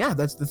regards. And yeah,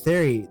 that's the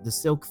theory, the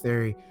Silk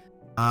theory,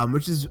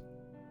 which is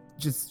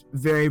just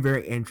very,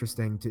 very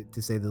interesting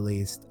to say the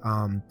least.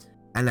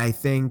 And I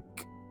think,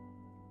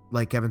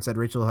 like Kevin said,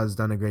 Rachel has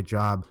done a great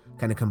job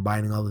kind of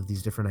combining all of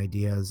these different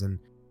ideas and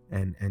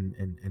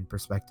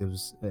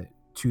perspectives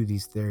to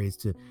these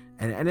theories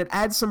and it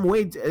adds some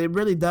weight. It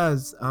really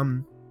does.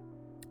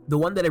 The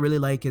one that I really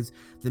like is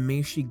the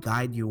May She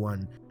Guide You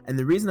one. And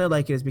the reason I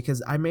like it is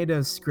because I made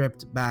a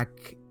script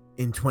back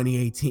in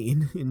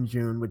 2018 in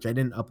June, which I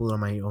didn't upload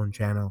on my own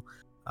channel.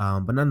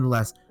 But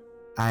nonetheless,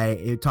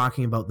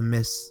 talking about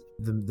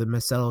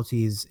the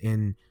subtleties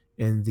in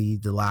the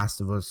Last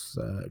of Us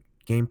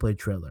gameplay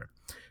trailer,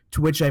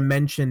 to which I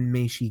mentioned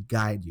May She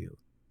Guide You.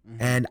 Mm-hmm.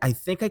 And I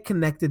think I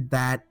connected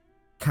that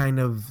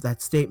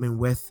statement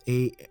with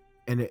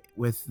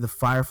with the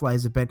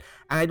Fireflies a bit.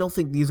 And I don't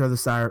think these are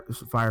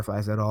the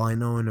Fireflies at all. I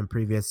know in a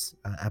previous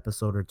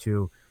episode or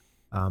two,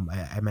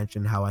 I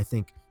mentioned how I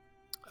think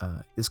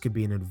this could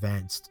be an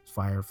advanced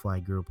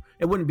Firefly group.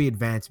 It wouldn't be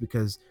advanced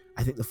because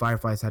I think the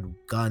Fireflies had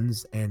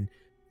guns, and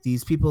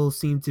these people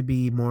seem to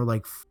be more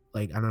like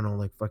I don't know,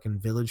 like fucking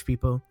village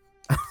people.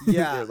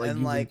 Yeah,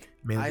 and like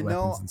I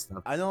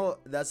know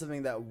that's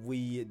something that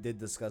we did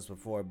discuss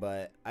before,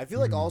 but I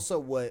feel like also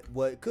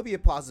what could be a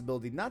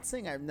possibility, not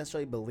saying I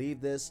necessarily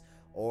believe this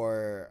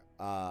or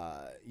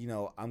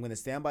I'm gonna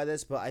stand by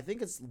this, but I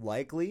think it's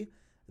likely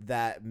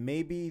that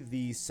maybe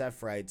the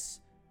Sephiroths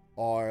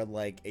are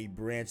like a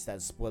branch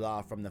that split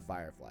off from the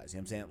Fireflies. You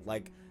know what I'm saying?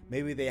 Like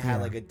maybe they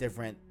had like a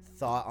different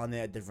thought on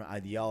it, a different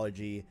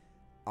ideology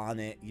on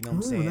it. You know what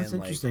I'm saying? That's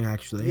interesting,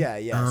 actually.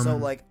 Yeah. So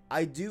like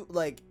I do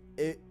like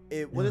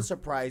it wouldn't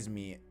surprise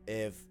me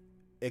if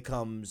it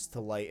comes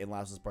to light in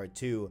Last of Us Part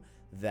 2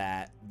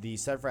 that the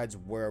Sephiroths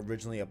were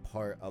originally a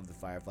part of the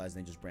Fireflies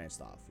and they just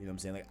branched off. You know what I'm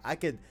saying? Like I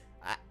could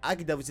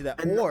definitely see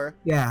that.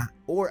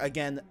 Or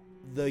again,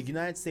 the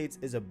United States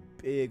is a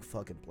big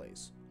fucking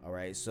place. All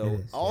right. So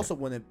also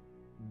wouldn't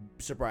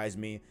surprise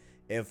me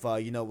if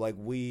like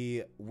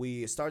we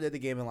started the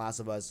game in Last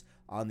of Us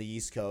on the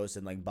East Coast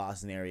and like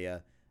Boston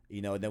area.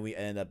 And then we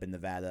ended up in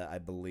Nevada, I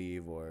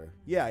believe, or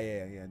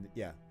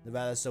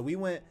Nevada. So we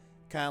went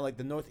kind of like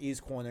the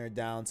northeast corner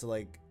down to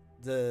like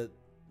the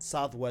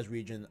southwest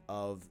region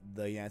of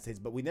the United States,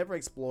 but we never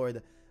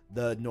explored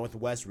the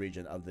northwest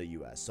region of the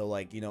U.S. So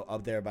like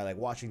up there by like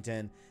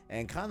Washington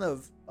and kind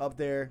of up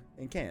there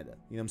in Canada.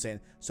 You know what I'm saying?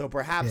 So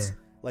perhaps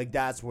like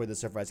that's where the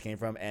Sephiroths came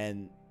from,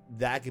 and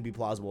that could be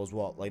plausible as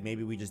well. Like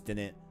maybe we just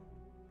didn't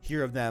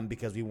hear of them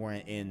because we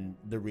weren't in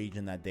the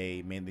region that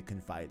they mainly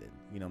confided.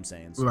 You know what I'm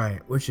saying? So,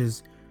 right, which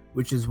is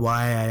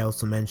why I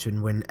also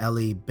mentioned when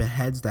Ellie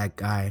beheads that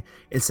guy,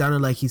 it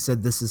sounded like he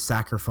said this is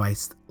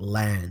sacrificed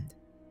land.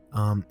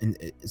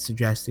 and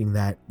suggesting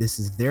that this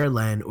is their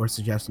land, or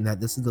suggesting that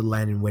this is the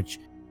land in which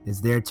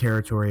is their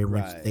territory, in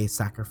which Right. they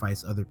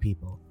sacrifice other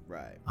people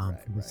Right.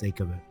 for the sake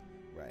of it.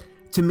 Right.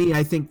 To me,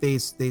 I think they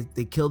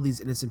kill these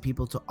innocent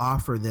people to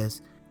offer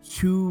this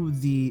to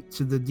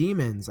the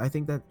demons. I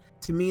think that,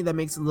 to me, that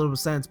makes a little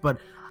sense. But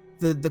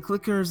the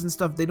clickers and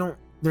stuff,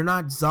 they're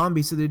not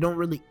zombies, so they don't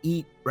really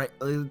eat, right?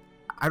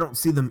 I don't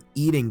see them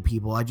eating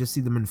people. I just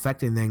see them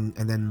infecting them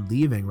and then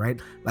leaving, right?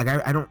 Like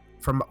I don't,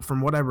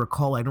 from what I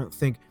recall, I don't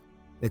think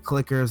the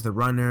clickers, the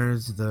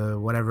runners, the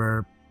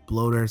whatever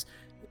bloaters,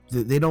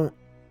 they don't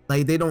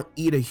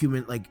eat a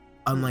human, like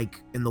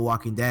unlike in The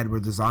Walking Dead, where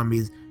the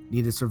zombies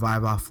need to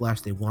survive off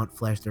flesh. They want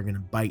flesh. They're gonna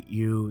bite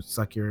you,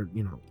 suck your,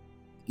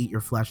 eat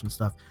your flesh and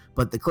stuff.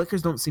 But the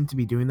clickers don't seem to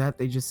be doing that.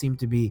 They just seem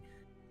to be,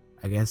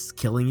 I guess,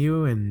 killing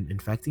you and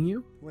infecting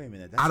you. Wait a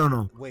minute. I don't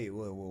know. Wait.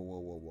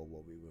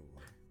 Whoa.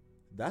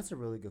 That's a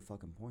really good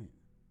fucking point.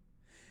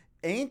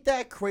 Ain't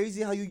that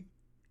crazy how you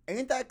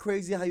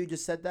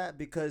just said that?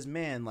 Because,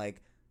 man,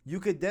 like, you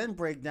could then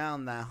break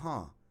down that,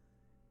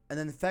 an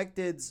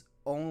infected's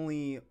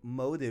only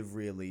motive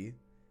really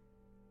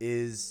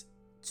is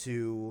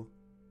to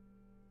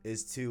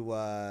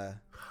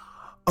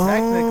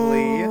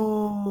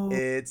technically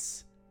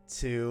it's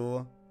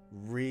to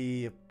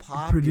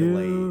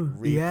reproduce.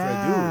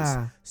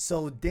 Yeah.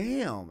 So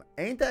damn,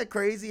 ain't that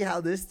crazy how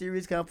this theory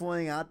is kind of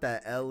pointing out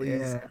that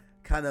Ellie's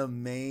kind of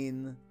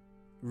main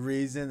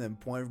reason and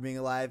point for being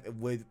alive,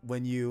 with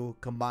when you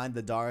combine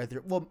the Dara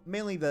theory, well,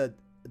 mainly the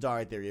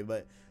Dara theory,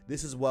 but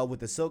this is well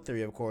with the Silk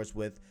theory, of course,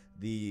 with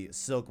the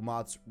Silk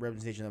Moth's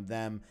representation of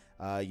them.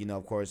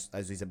 Of course,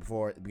 as we said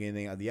before at the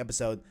beginning of the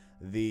episode,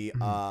 the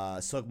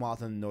Silk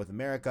Moth in North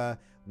America,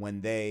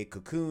 when they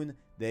cocoon,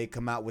 they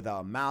come out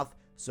without a mouth.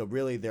 So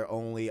really, their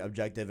only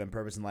objective and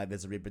purpose in life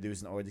is to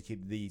reproduce in order to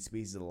keep the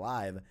species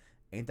alive.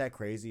 Ain't that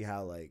crazy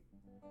how, like,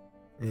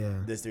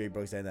 this theory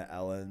breaks down that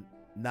Ellie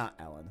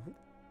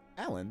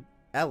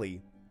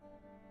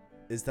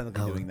is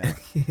technically doing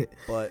that.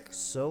 But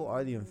so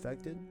are the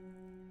infected?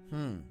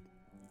 That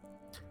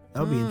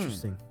would be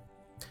interesting.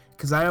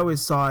 Because I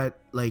always saw it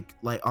like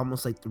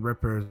almost like the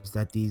Rippers,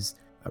 that these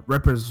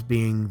Rippers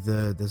being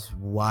this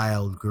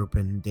wild group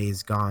in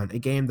Days Gone, a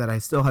game that I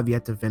still have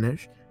yet to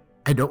finish.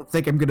 I don't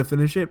think I'm gonna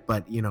finish it,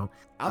 but I'm gonna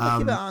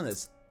keep it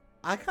honest.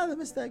 I kind of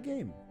missed that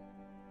game.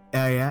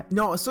 Yeah.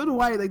 No, so do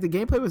I. Like, the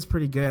gameplay was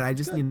pretty good. I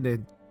just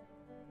needed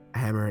to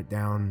hammer it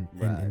down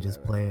and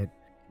just play it.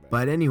 Right.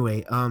 But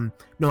anyway,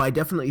 no, I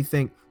definitely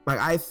think, like,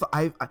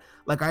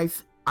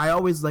 I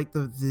always like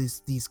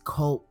these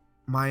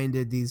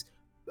cult-minded, these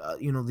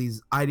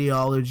these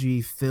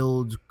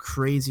ideology-filled,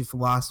 crazy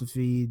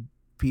philosophy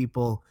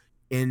people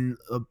in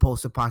a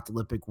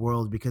post-apocalyptic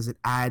world, because it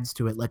adds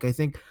to it. Like, I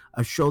think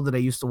a show that I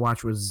used to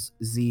watch was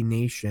Z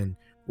Nation,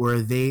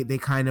 where they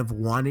kind of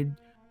wanted,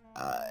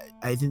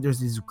 I think there's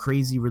this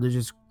crazy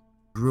religious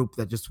group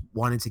that just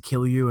wanted to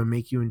kill you and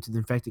make you into the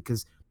infected,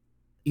 because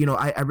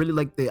I really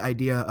like the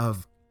idea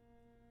of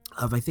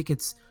I think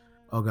it's,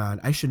 oh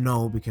god, I should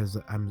know because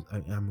I'm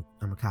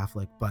a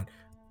Catholic, but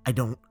I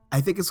don't. I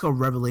think it's called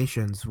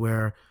Revelations,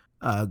 where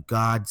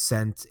God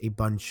sent a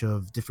bunch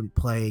of different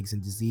plagues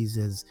and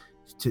diseases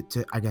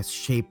to I guess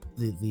shape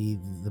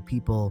the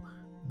people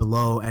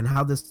below. And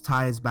how this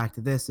ties back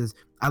to this is,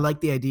 I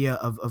like the idea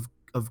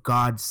of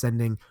God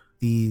sending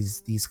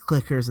these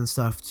clickers and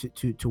stuff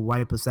to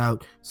wipe us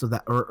out, so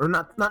that, or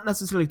not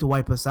necessarily to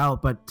wipe us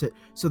out, but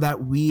so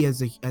that we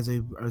as a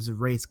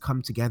race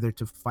come together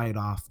to fight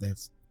off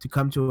this, to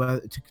come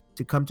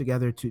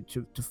together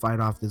to fight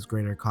off this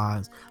greater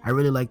cause. I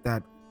really like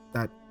that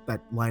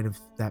line of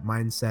that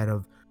mindset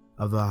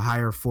of a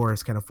higher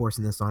force kind of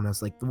forcing this on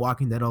us. Like The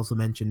Walking Dead also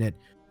mentioned it.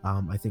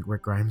 I think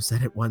Rick Grimes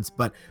said it once,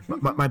 but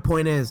my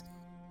point is,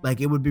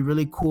 like, it would be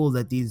really cool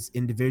that these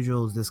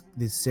individuals,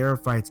 these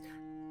Seraphites,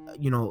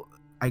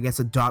 I guess,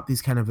 adopt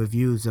these kind of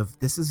views of,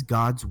 this is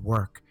God's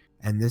work,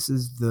 and this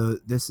is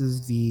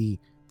the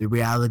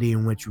reality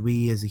in which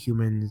we as a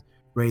human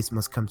race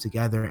must come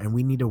together, and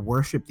we need to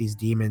worship these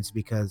demons,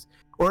 because,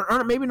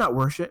 or maybe not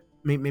worship,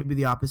 maybe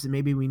the opposite,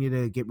 maybe we need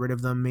to get rid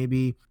of them,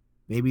 maybe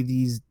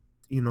these,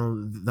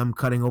 them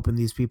cutting open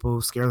these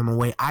people scare them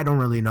away. I don't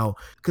really know,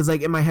 because,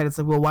 like, in my head it's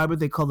like, well, why would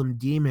they call them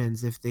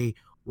demons if they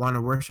want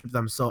to worship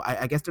them? So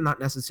I guess they're not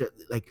necessarily,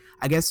 like,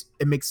 I guess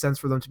it makes sense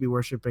for them to be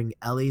worshiping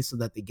Ellie so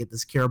that they get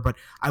this cure, but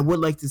I would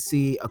like to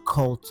see a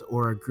cult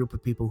or a group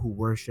of people who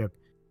worship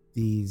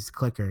these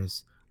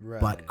clickers. Right.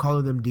 But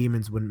calling them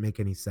demons wouldn't make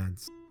any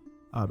sense.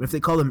 If they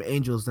call them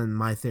angels, then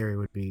my theory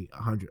would be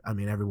 100. I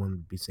mean, everyone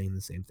would be saying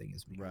the same thing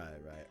as me. Right.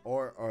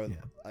 Or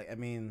yeah. I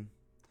mean,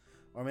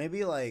 or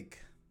maybe like,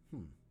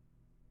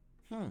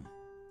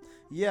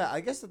 yeah, I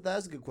guess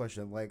that's a good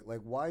question. Like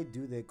why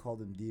do they call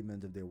them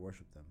demons if they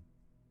worship them?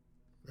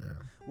 Yeah.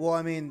 Well,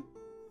 I mean,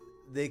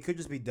 they could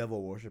just be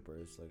devil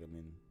worshippers. Like, I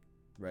mean,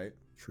 right?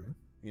 True.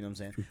 You know what I'm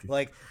saying? True.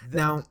 Like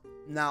now.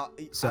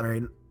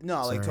 Sorry.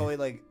 Totally.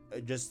 Like,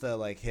 just to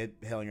like hit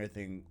on your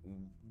thing,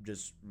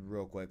 just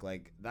real quick.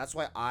 Like, that's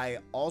why I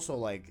also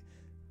like,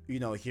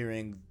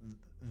 hearing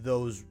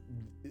those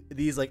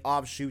these like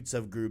offshoots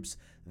of groups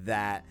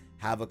that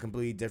have a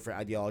completely different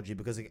ideology,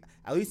 because like,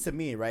 at least to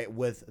me, right,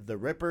 with the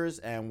Rippers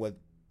and with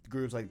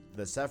groups like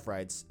the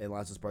Sephites in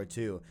Last of Us Part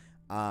 2,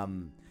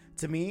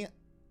 to me,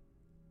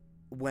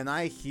 when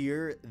I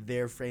hear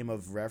their frame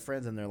of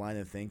reference and their line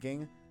of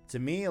thinking, to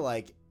me,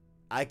 like,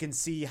 I can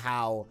see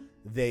how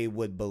they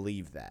would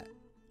believe that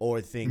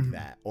or think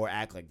that or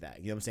act like that.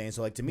 You know what I'm saying?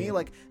 So like, to me,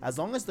 like, as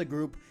long as the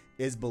group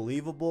is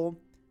believable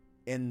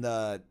in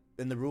the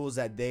rules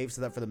that they've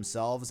set up for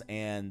themselves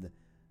and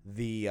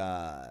the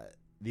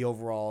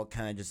overall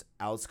kind of just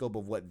outscope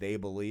of what they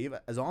believe,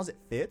 as long as it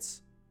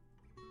fits,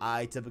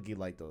 I typically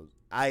like those.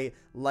 I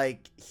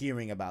like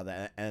hearing about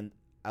that, and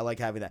I like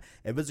having that.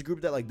 If it's a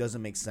group that like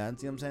doesn't make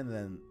sense, you know what I'm saying,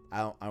 then I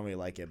don't really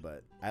like it.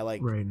 But I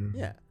like,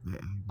 yeah.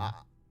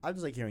 I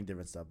just like hearing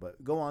different stuff.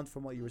 But go on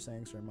from what you were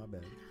saying, sir. My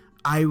bad.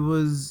 I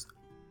was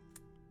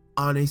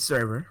on a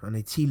server, on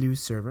a TLU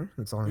server.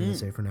 That's all I'm gonna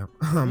say for now.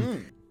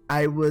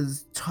 I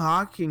was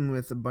talking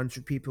with a bunch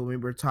of people. We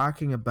were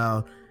talking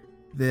about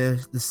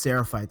the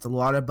Seraphites, a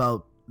lot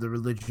about the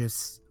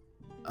religious,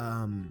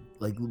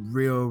 like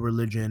real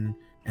religion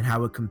and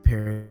how it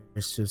compares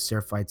to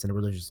Seraphites and a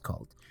religious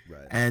cult.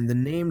 Right. And the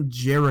name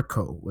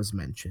Jericho was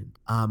mentioned.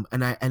 I'm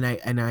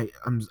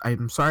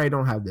sorry I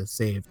don't have this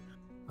saved.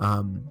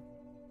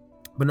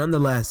 But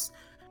nonetheless,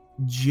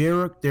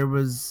 there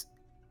was,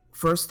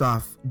 first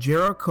off,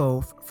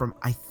 Jericho from,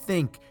 I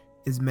think,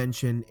 is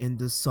mentioned in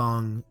the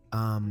song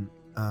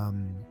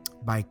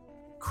by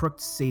Crooked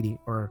Sadie,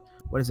 or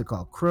what is it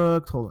called?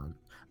 Crooked. Hold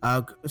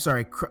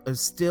on.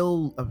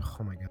 Still.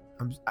 Oh my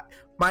god.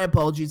 My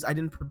apologies. I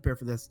didn't prepare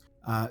for this.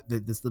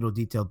 This little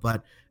detail,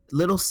 but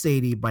Little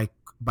Sadie by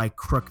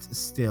Crooked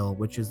Still,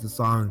 which is the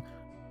song.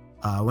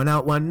 Went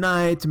out one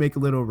night to make a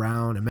little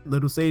round. I met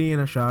Little Sadie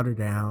and I shot her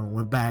down.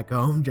 Went back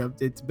home,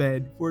 jumped into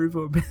bed.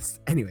 44 minutes.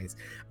 Anyways,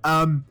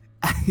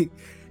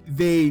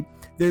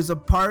 there's a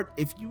part,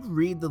 if you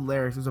read the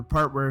lyrics, there's a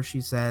part where she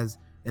says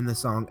in the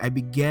song, I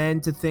began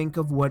to think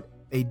of what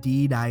a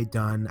deed I'd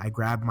done. I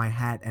grabbed my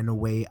hat and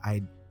away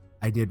I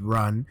did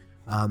run.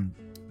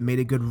 Made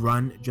a good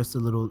run, just a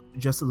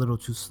little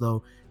too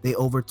slow. They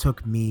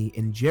overtook me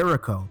in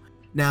Jericho.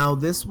 Now,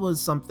 this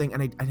was something,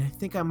 and I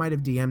think I might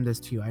have DM'd this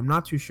to you. I'm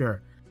not too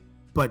sure.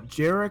 But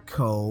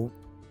Jericho,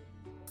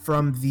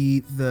 from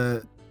the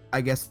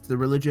I guess the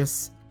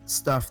religious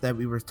stuff that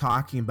we were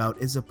talking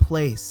about, is a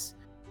place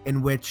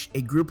in which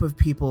a group of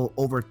people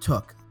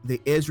overtook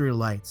the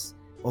Israelites.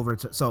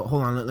 So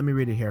hold on, let me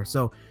read it here.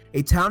 So,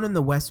 a town in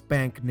the West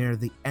Bank near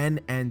the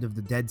end of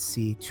the Dead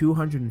Sea,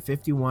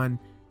 251,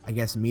 I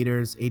guess,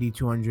 meters,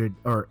 8,200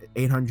 or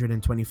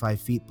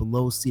 825 feet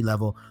below sea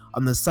level,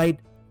 on the site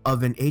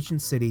of an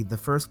ancient city, the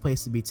first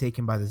place to be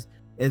taken by the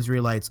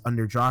Israelites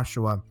under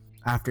Joshua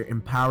after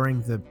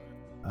empowering the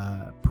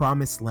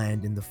promised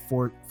land in the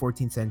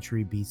 14th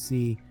century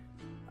BC.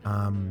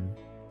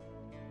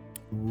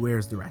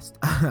 Where's the rest?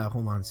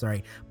 Hold on,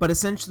 sorry. But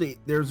essentially,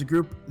 there's a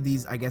group,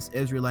 these, I guess,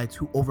 Israelites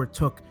who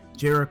overtook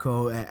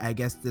Jericho, I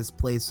guess, this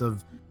place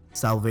of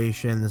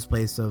salvation, this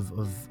place of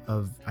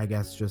I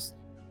guess, just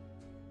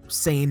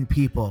sane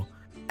people.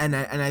 And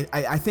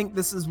I think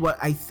this is what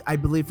I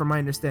believe, from my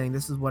understanding,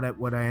 this is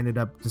what I ended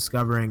up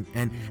discovering.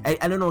 And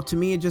I don't know, to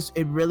me,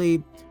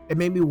 it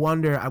made me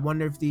wonder. I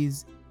wonder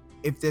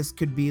if this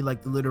could be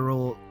like the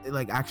literal,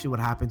 like actually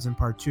what happens in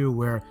part 2,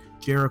 where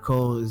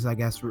Jericho is, I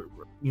guess,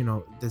 you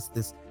know,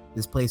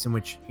 this place in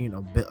which, you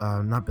know,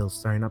 not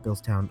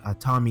Billstown,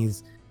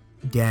 Tommy's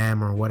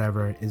dam or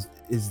whatever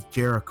is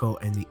Jericho,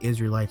 and the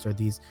Israelites are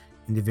these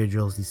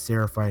individuals, these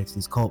Seraphites,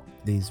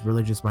 these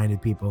religious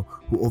minded people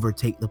who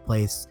overtake the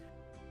place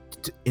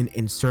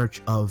in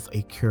search of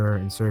a cure,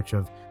 in search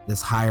of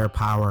this higher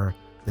power,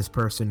 this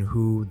person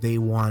who they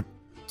want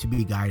to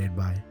be guided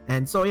by.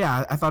 And so,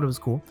 yeah, I thought it was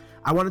cool.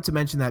 I wanted to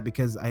mention that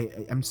because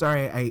I'm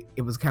sorry,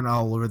 it was kind of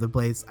all over the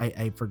place.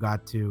 I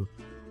forgot to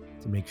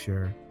make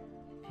sure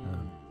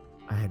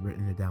I had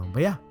written it down.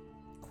 But yeah,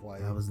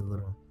 that was a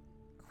little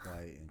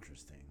quite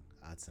interesting.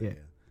 I'd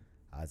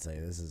say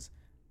this is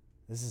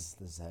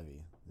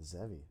heavy. This is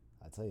heavy.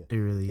 I tell you, it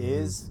really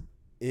is.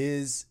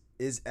 Is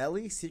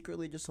Ellie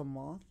secretly just a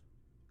moth?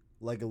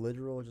 Like a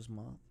literal just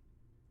moth?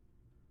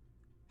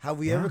 Have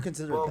we ever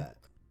considered that?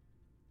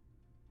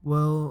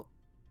 Well,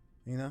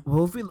 you know?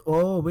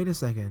 Well, wait a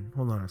second.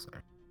 Hold on a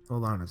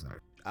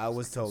second. I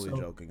was totally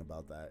joking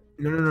about that.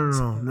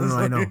 No,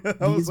 I know.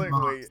 I was like,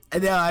 wait.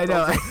 I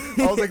know.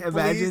 I was like,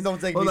 please don't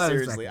take me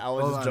seriously. I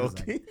was just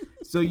joking.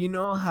 So you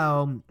know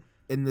how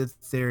in the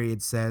theory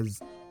it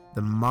says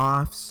the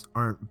moths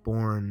aren't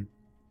born,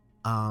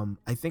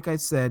 I think I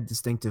said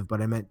distinctive, but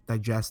I meant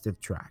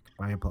digestive tract.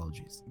 My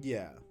apologies.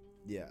 Yeah,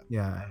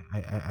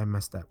 I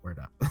messed that word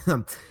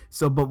up.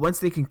 So, but once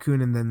they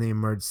cocoon and then they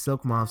emerge,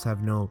 silk moths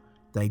have no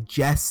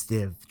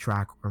digestive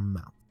tract or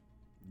mouth.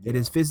 Yeah. It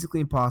is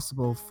physically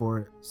impossible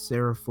for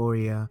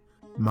Ceratophora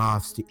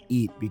moths to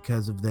eat.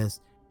 Because of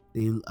this,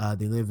 they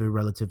live a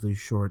relatively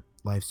short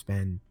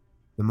lifespan.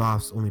 The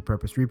moths' only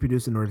purpose: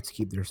 reproduce in order to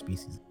keep their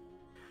species.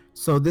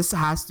 So this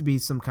has to be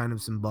some kind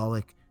of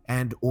symbolic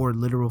and or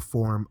literal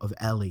form of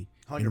Ellie,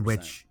 100%. in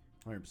which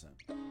 100%.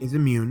 is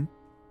immune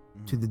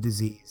to Mhm. the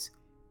disease,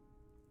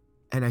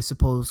 and I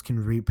suppose can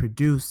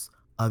reproduce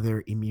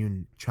other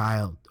immune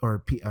child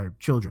or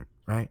children,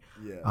 right?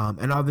 Yeah.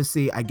 And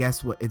obviously, I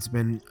guess what it's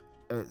been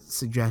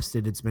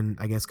suggested, it's been,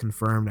 I guess,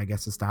 confirmed, I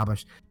guess,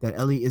 established that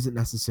Ellie isn't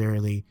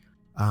necessarily,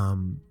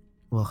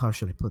 well, how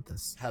should I put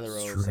this?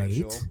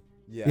 Heterosexual. Straight.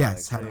 Yeah,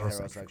 Yes, straight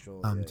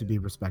heterosexual. Yeah, To yeah. be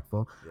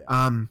respectful.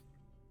 Yeah.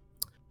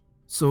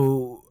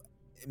 So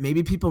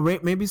maybe people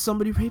rape, maybe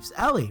somebody rapes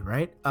Ellie,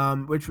 right?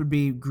 Which would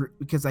be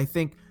because I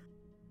think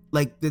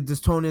like this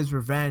tone is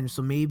revenge,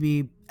 so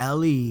maybe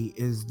Ellie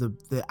is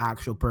the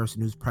actual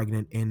person who's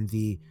pregnant in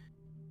the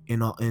in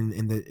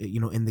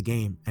the in the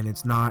game, and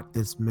it's not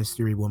this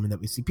mystery woman that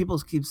we see. People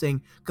keep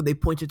saying, could they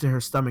pointed to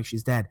her stomach,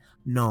 she's dead?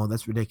 No,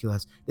 that's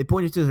ridiculous. They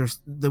pointed to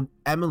the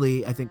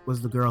Emily, I think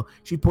was the girl,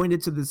 she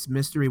pointed to this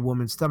mystery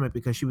woman's stomach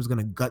because she was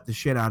gonna gut the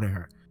shit out of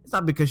her. It's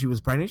not because she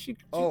was pregnant. She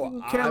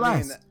didn't care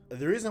less. Mean,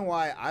 the reason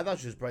why I thought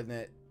she was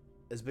pregnant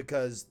is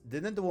because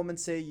didn't the woman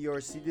say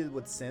you're seeded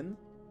with sin?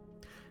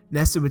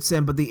 Nested with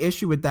sin. But the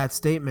issue with that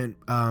statement,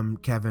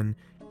 Kevin,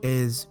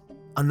 is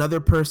another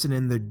person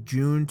in the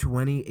June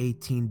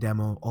 2018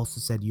 demo also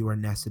said you are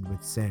nested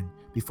with sin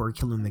before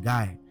killing the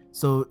guy.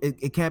 So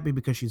it can't be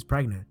because she's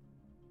pregnant.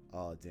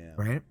 Oh damn.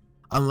 Right?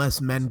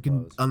 Unless men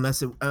can,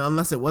 unless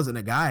it wasn't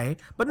a guy.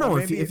 But no,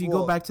 maybe, if you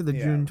go back to the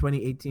June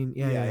 2018,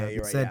 you're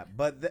right. Said, yeah.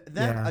 But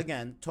then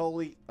again,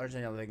 totally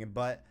understand what I'm thinking.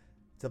 But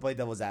to play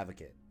devil's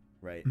advocate,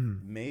 right?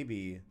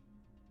 Maybe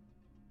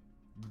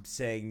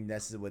saying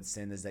nested with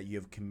sin is that you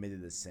have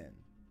committed a sin,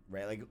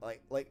 right?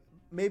 Like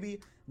maybe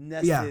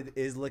nested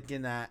is looked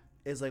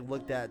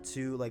at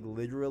too, like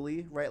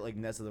literally, right? Like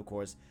nested, of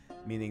course,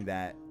 meaning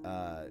that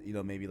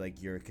maybe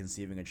like you're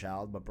conceiving a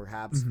child, but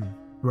perhaps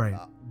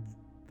right.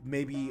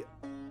 Maybe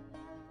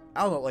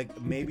I don't know, like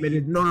maybe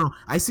committed, no,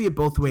 I see it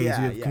both ways.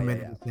 Yeah, you have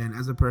committed a sin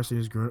as a person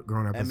who's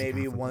grown up, and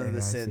maybe one of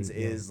the sins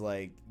is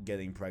like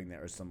getting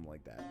pregnant or something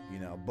like that,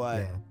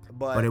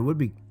 but it would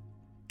be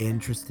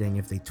interesting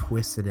if they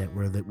twisted it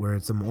where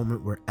it's a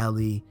moment where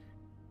Ellie,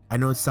 I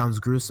know it sounds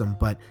gruesome,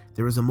 but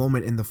there was a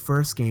moment in the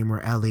first game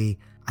where Ellie,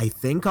 I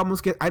think,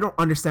 I don't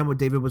understand what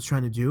David was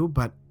trying to do,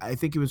 but I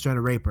think he was trying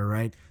to rape her,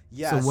 right?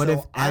 Yeah. So what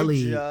if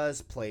Ellie? I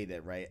just played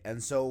it, right?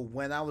 And so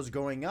when I was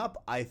growing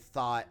up, I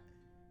thought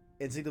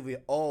instinctively,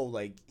 oh,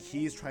 like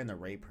he's trying to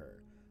rape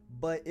her.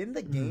 But in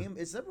the game,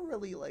 it's never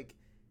really like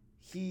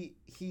he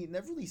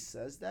never really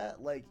says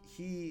that. Like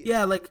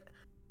like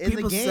in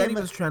people the game, said he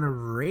was trying to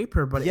rape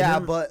her, but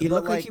it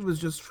looked like he was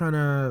just trying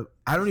to.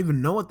 I don't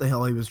even know what the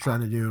hell he was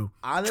trying to do.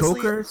 Honestly,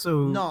 choke her.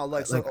 So no,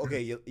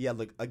 okay, yeah.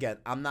 Look, again,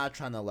 I'm not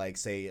trying to like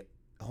say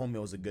homie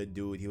was a good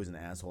dude. He was an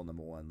asshole,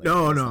 number one. Like,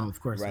 no, of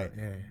course, right.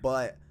 Not. Yeah.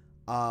 But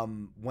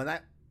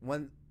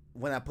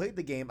when I played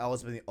the game, I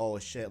was thinking, oh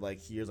shit,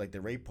 like here's like the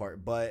rape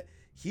part. But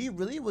he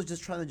really was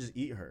just trying to just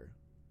eat her.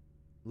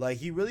 Like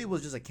he really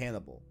was just a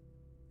cannibal.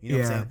 You know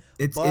what I'm saying?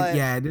 It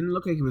didn't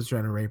look like he was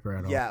trying to rape her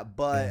at all. Yeah,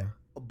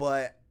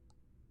 but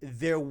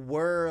there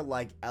were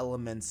like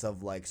elements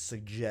of like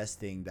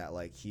suggesting that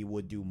like he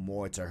would do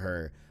more to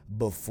her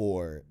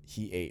before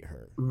he ate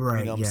her. Right.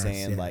 You know what I'm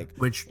saying? Yeah. Like,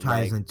 which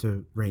ties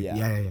into rape.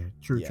 Yeah.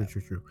 True.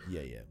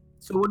 Yeah.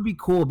 So it would be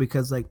cool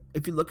because like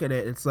if you look at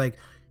it, it's like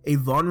a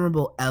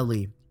vulnerable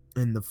Ellie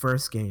in the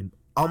first game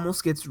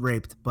almost gets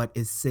raped, but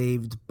is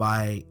saved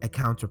by a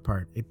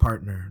counterpart, a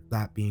partner,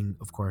 that being,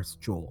 of course,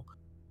 Joel.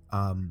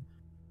 And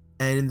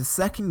in the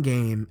second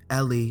game,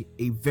 Ellie,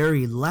 a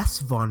very less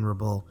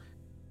vulnerable,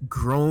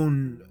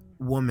 grown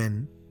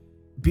woman,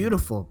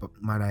 beautiful, but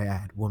might I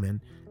add,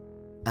 woman,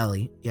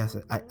 Ellie. Yes,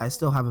 I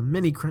still have a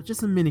mini crush,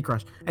 just a mini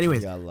crush.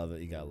 Anyways, you gotta love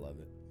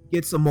it.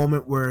 Gets a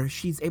moment where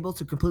she's able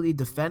to completely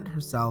defend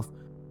herself,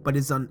 but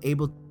is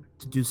unable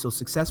to do so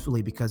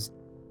successfully because,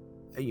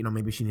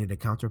 maybe she needed a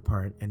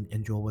counterpart,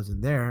 and Joel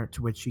wasn't there.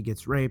 To which she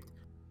gets raped,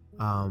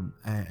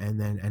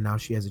 and now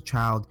she has a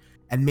child,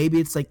 and maybe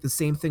it's like the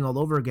same thing all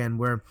over again.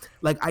 Where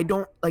like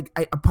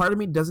a part of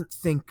me doesn't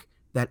think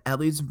that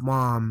Ellie's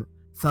mom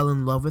fell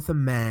in love with a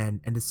man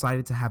and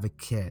decided to have a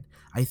kid.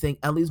 I think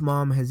Ellie's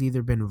mom has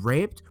either been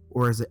raped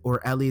or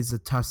Ellie is a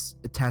test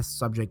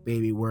subject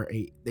baby where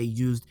they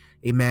used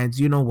a man's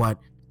to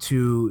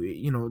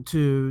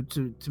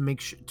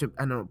make sure to,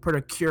 I don't know, put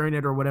a cure in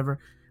it or whatever.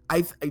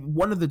 I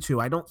one of the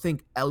two. I don't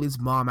think Ellie's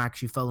mom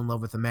actually fell in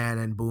love with a man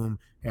and boom,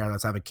 here,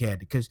 let's have a kid,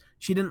 because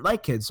she didn't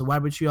like kids. So why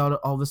would she all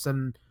of a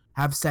sudden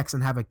have sex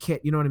and have a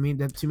kid? You know what I mean?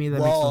 To me, that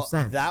makes no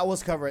sense. That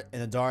was covered in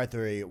the Dara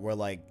theory where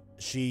like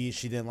she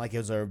didn't like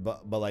kids,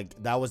 but like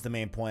that was the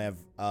main point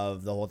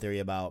of the whole theory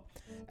about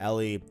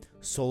Ellie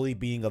solely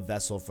being a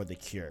vessel for the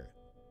cure.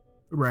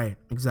 Right,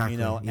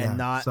 exactly. And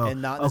not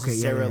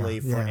necessarily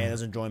for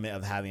Anna's enjoyment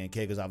of having a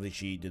kid, because obviously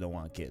she didn't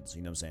want kids.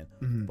 You know what I'm saying?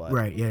 Mm-hmm. But,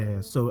 right.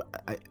 Yeah. So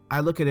I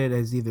look at it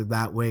as either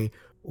that way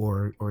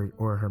or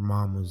her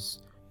mom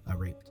was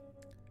raped.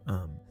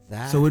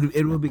 So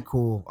it would be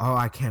cool. Oh,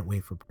 I can't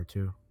wait for part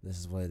 2. This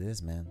is what it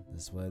is, man.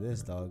 This is what it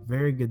is, dog.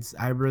 Very good.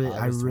 I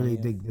really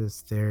dig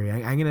this theory.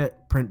 I'm gonna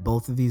print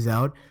both of these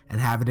out and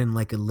have it in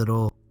like a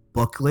little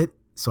booklet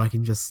so I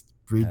can just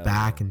read Hell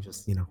back yeah. and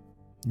just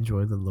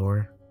enjoy the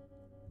lore.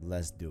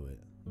 Let's do it.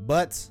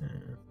 But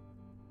Uh,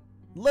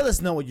 let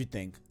us know what you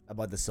think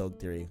about the Silk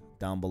Theory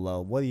down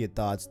below. What are your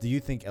thoughts? Do you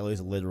think Ellie's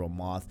a literal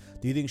moth?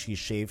 Do you think she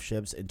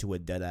shapeshifts into a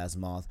dead-ass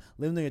moth?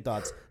 Let me know your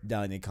thoughts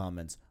down in the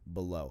comments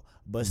below.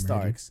 But Imagine.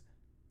 Starks,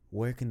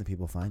 where can the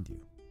people find you?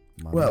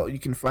 Well, you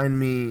can find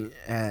me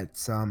at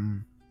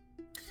hold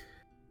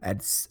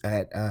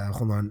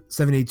on,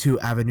 782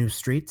 Avenue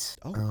Street.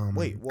 Oh,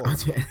 wait, whoa.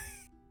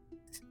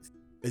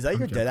 Is that I'm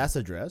your joking. dead-ass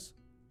address?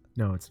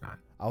 No, it's not.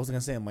 I was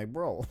gonna say, I'm like,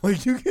 bro,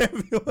 like you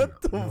can't be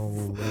what the No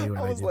way would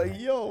I I was do like,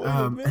 that. yo, wait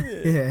a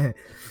minute.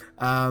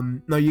 Yeah.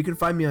 No, you can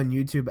find me on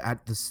YouTube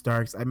at the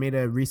Starks. I made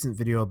a recent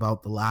video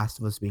about The Last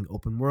of Us being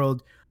open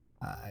world.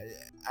 Uh,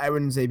 I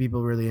wouldn't say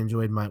people really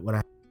enjoyed what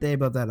I say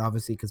about that,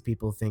 obviously, because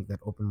people think that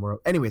open world.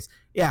 Anyways,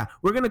 yeah,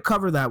 we're gonna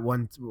cover that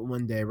one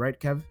day, right,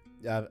 Kev?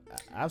 Yeah,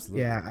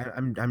 absolutely. Yeah,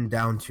 I'm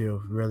down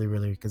to really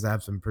because I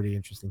have some pretty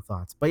interesting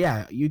thoughts. But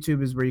yeah,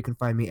 YouTube is where you can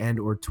find me, and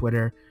or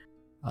Twitter.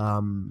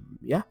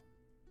 Yeah.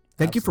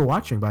 Thank you for Absolutely.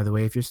 watching, by the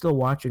way. If you're still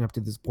watching up to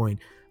this point,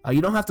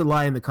 you don't have to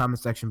lie in the comment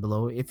section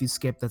below. If you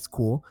skip, that's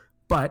cool.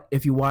 But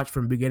if you watch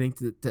from beginning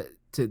to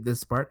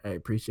this part, I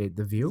appreciate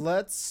the view.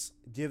 Let's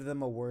give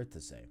them a word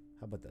to say.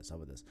 How about this?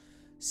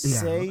 Yeah,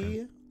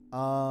 Say,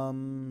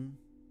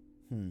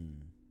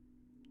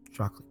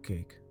 Chocolate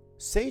cake.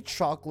 say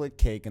chocolate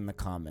cake in the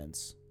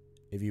comments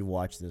if you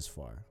watch this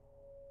far.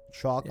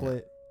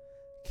 Chocolate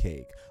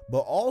cake. But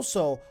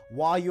also,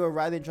 while you are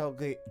writing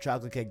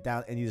chocolate cake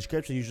down in the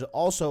description, you should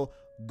also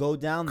go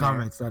down there.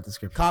 Comments, not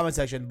description. Comment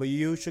section. But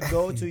you should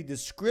go to the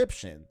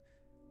description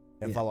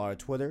and follow our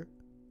Twitter,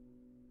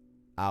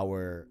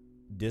 our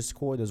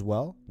Discord as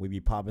well. We be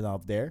popping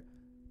off there,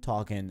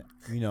 talking,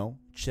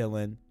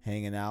 chilling,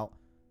 hanging out.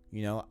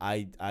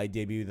 I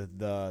debut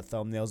the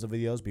thumbnails of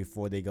videos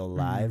before they go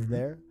live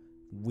there.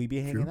 We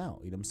be hanging out.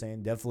 You know what I'm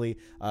saying? Definitely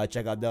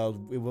check out those.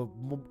 We will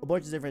a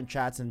bunch of different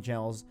chats and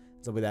channels,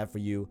 stuff like that for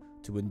you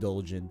to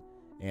indulge in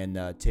and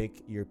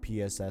take your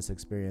PSS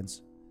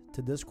experience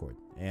to Discord.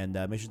 And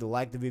make sure to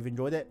like the video if you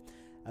enjoyed it,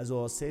 as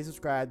well as stay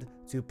subscribed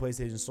to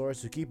PlayStation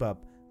Source to keep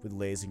up with the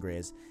latest and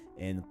greatest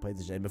in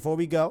PlayStation.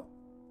 And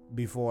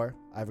before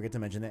I forget to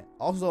mention it,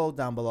 also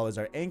down below is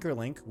our Anchor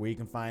link, where you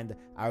can find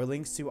our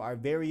links to our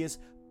various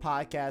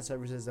podcast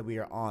services that we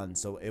are on.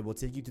 So it will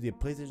take you to the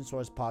PlayStation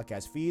Source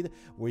podcast feed,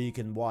 where you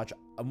can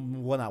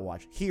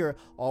hear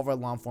all of our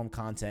long form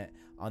content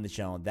on the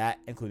channel, that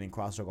including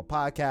Cross Circle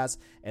Podcast,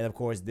 and of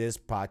course this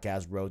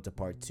podcast, Road to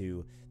Part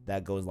 2,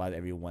 that goes live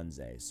every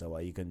Wednesday. So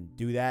you can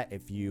do that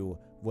if you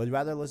would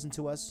rather listen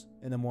to us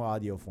in a more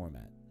audio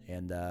format.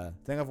 And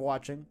thank you for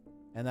watching,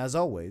 and as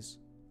always,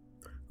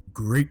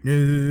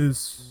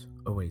 Greatness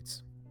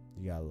awaits.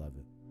 you gotta love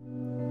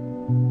it.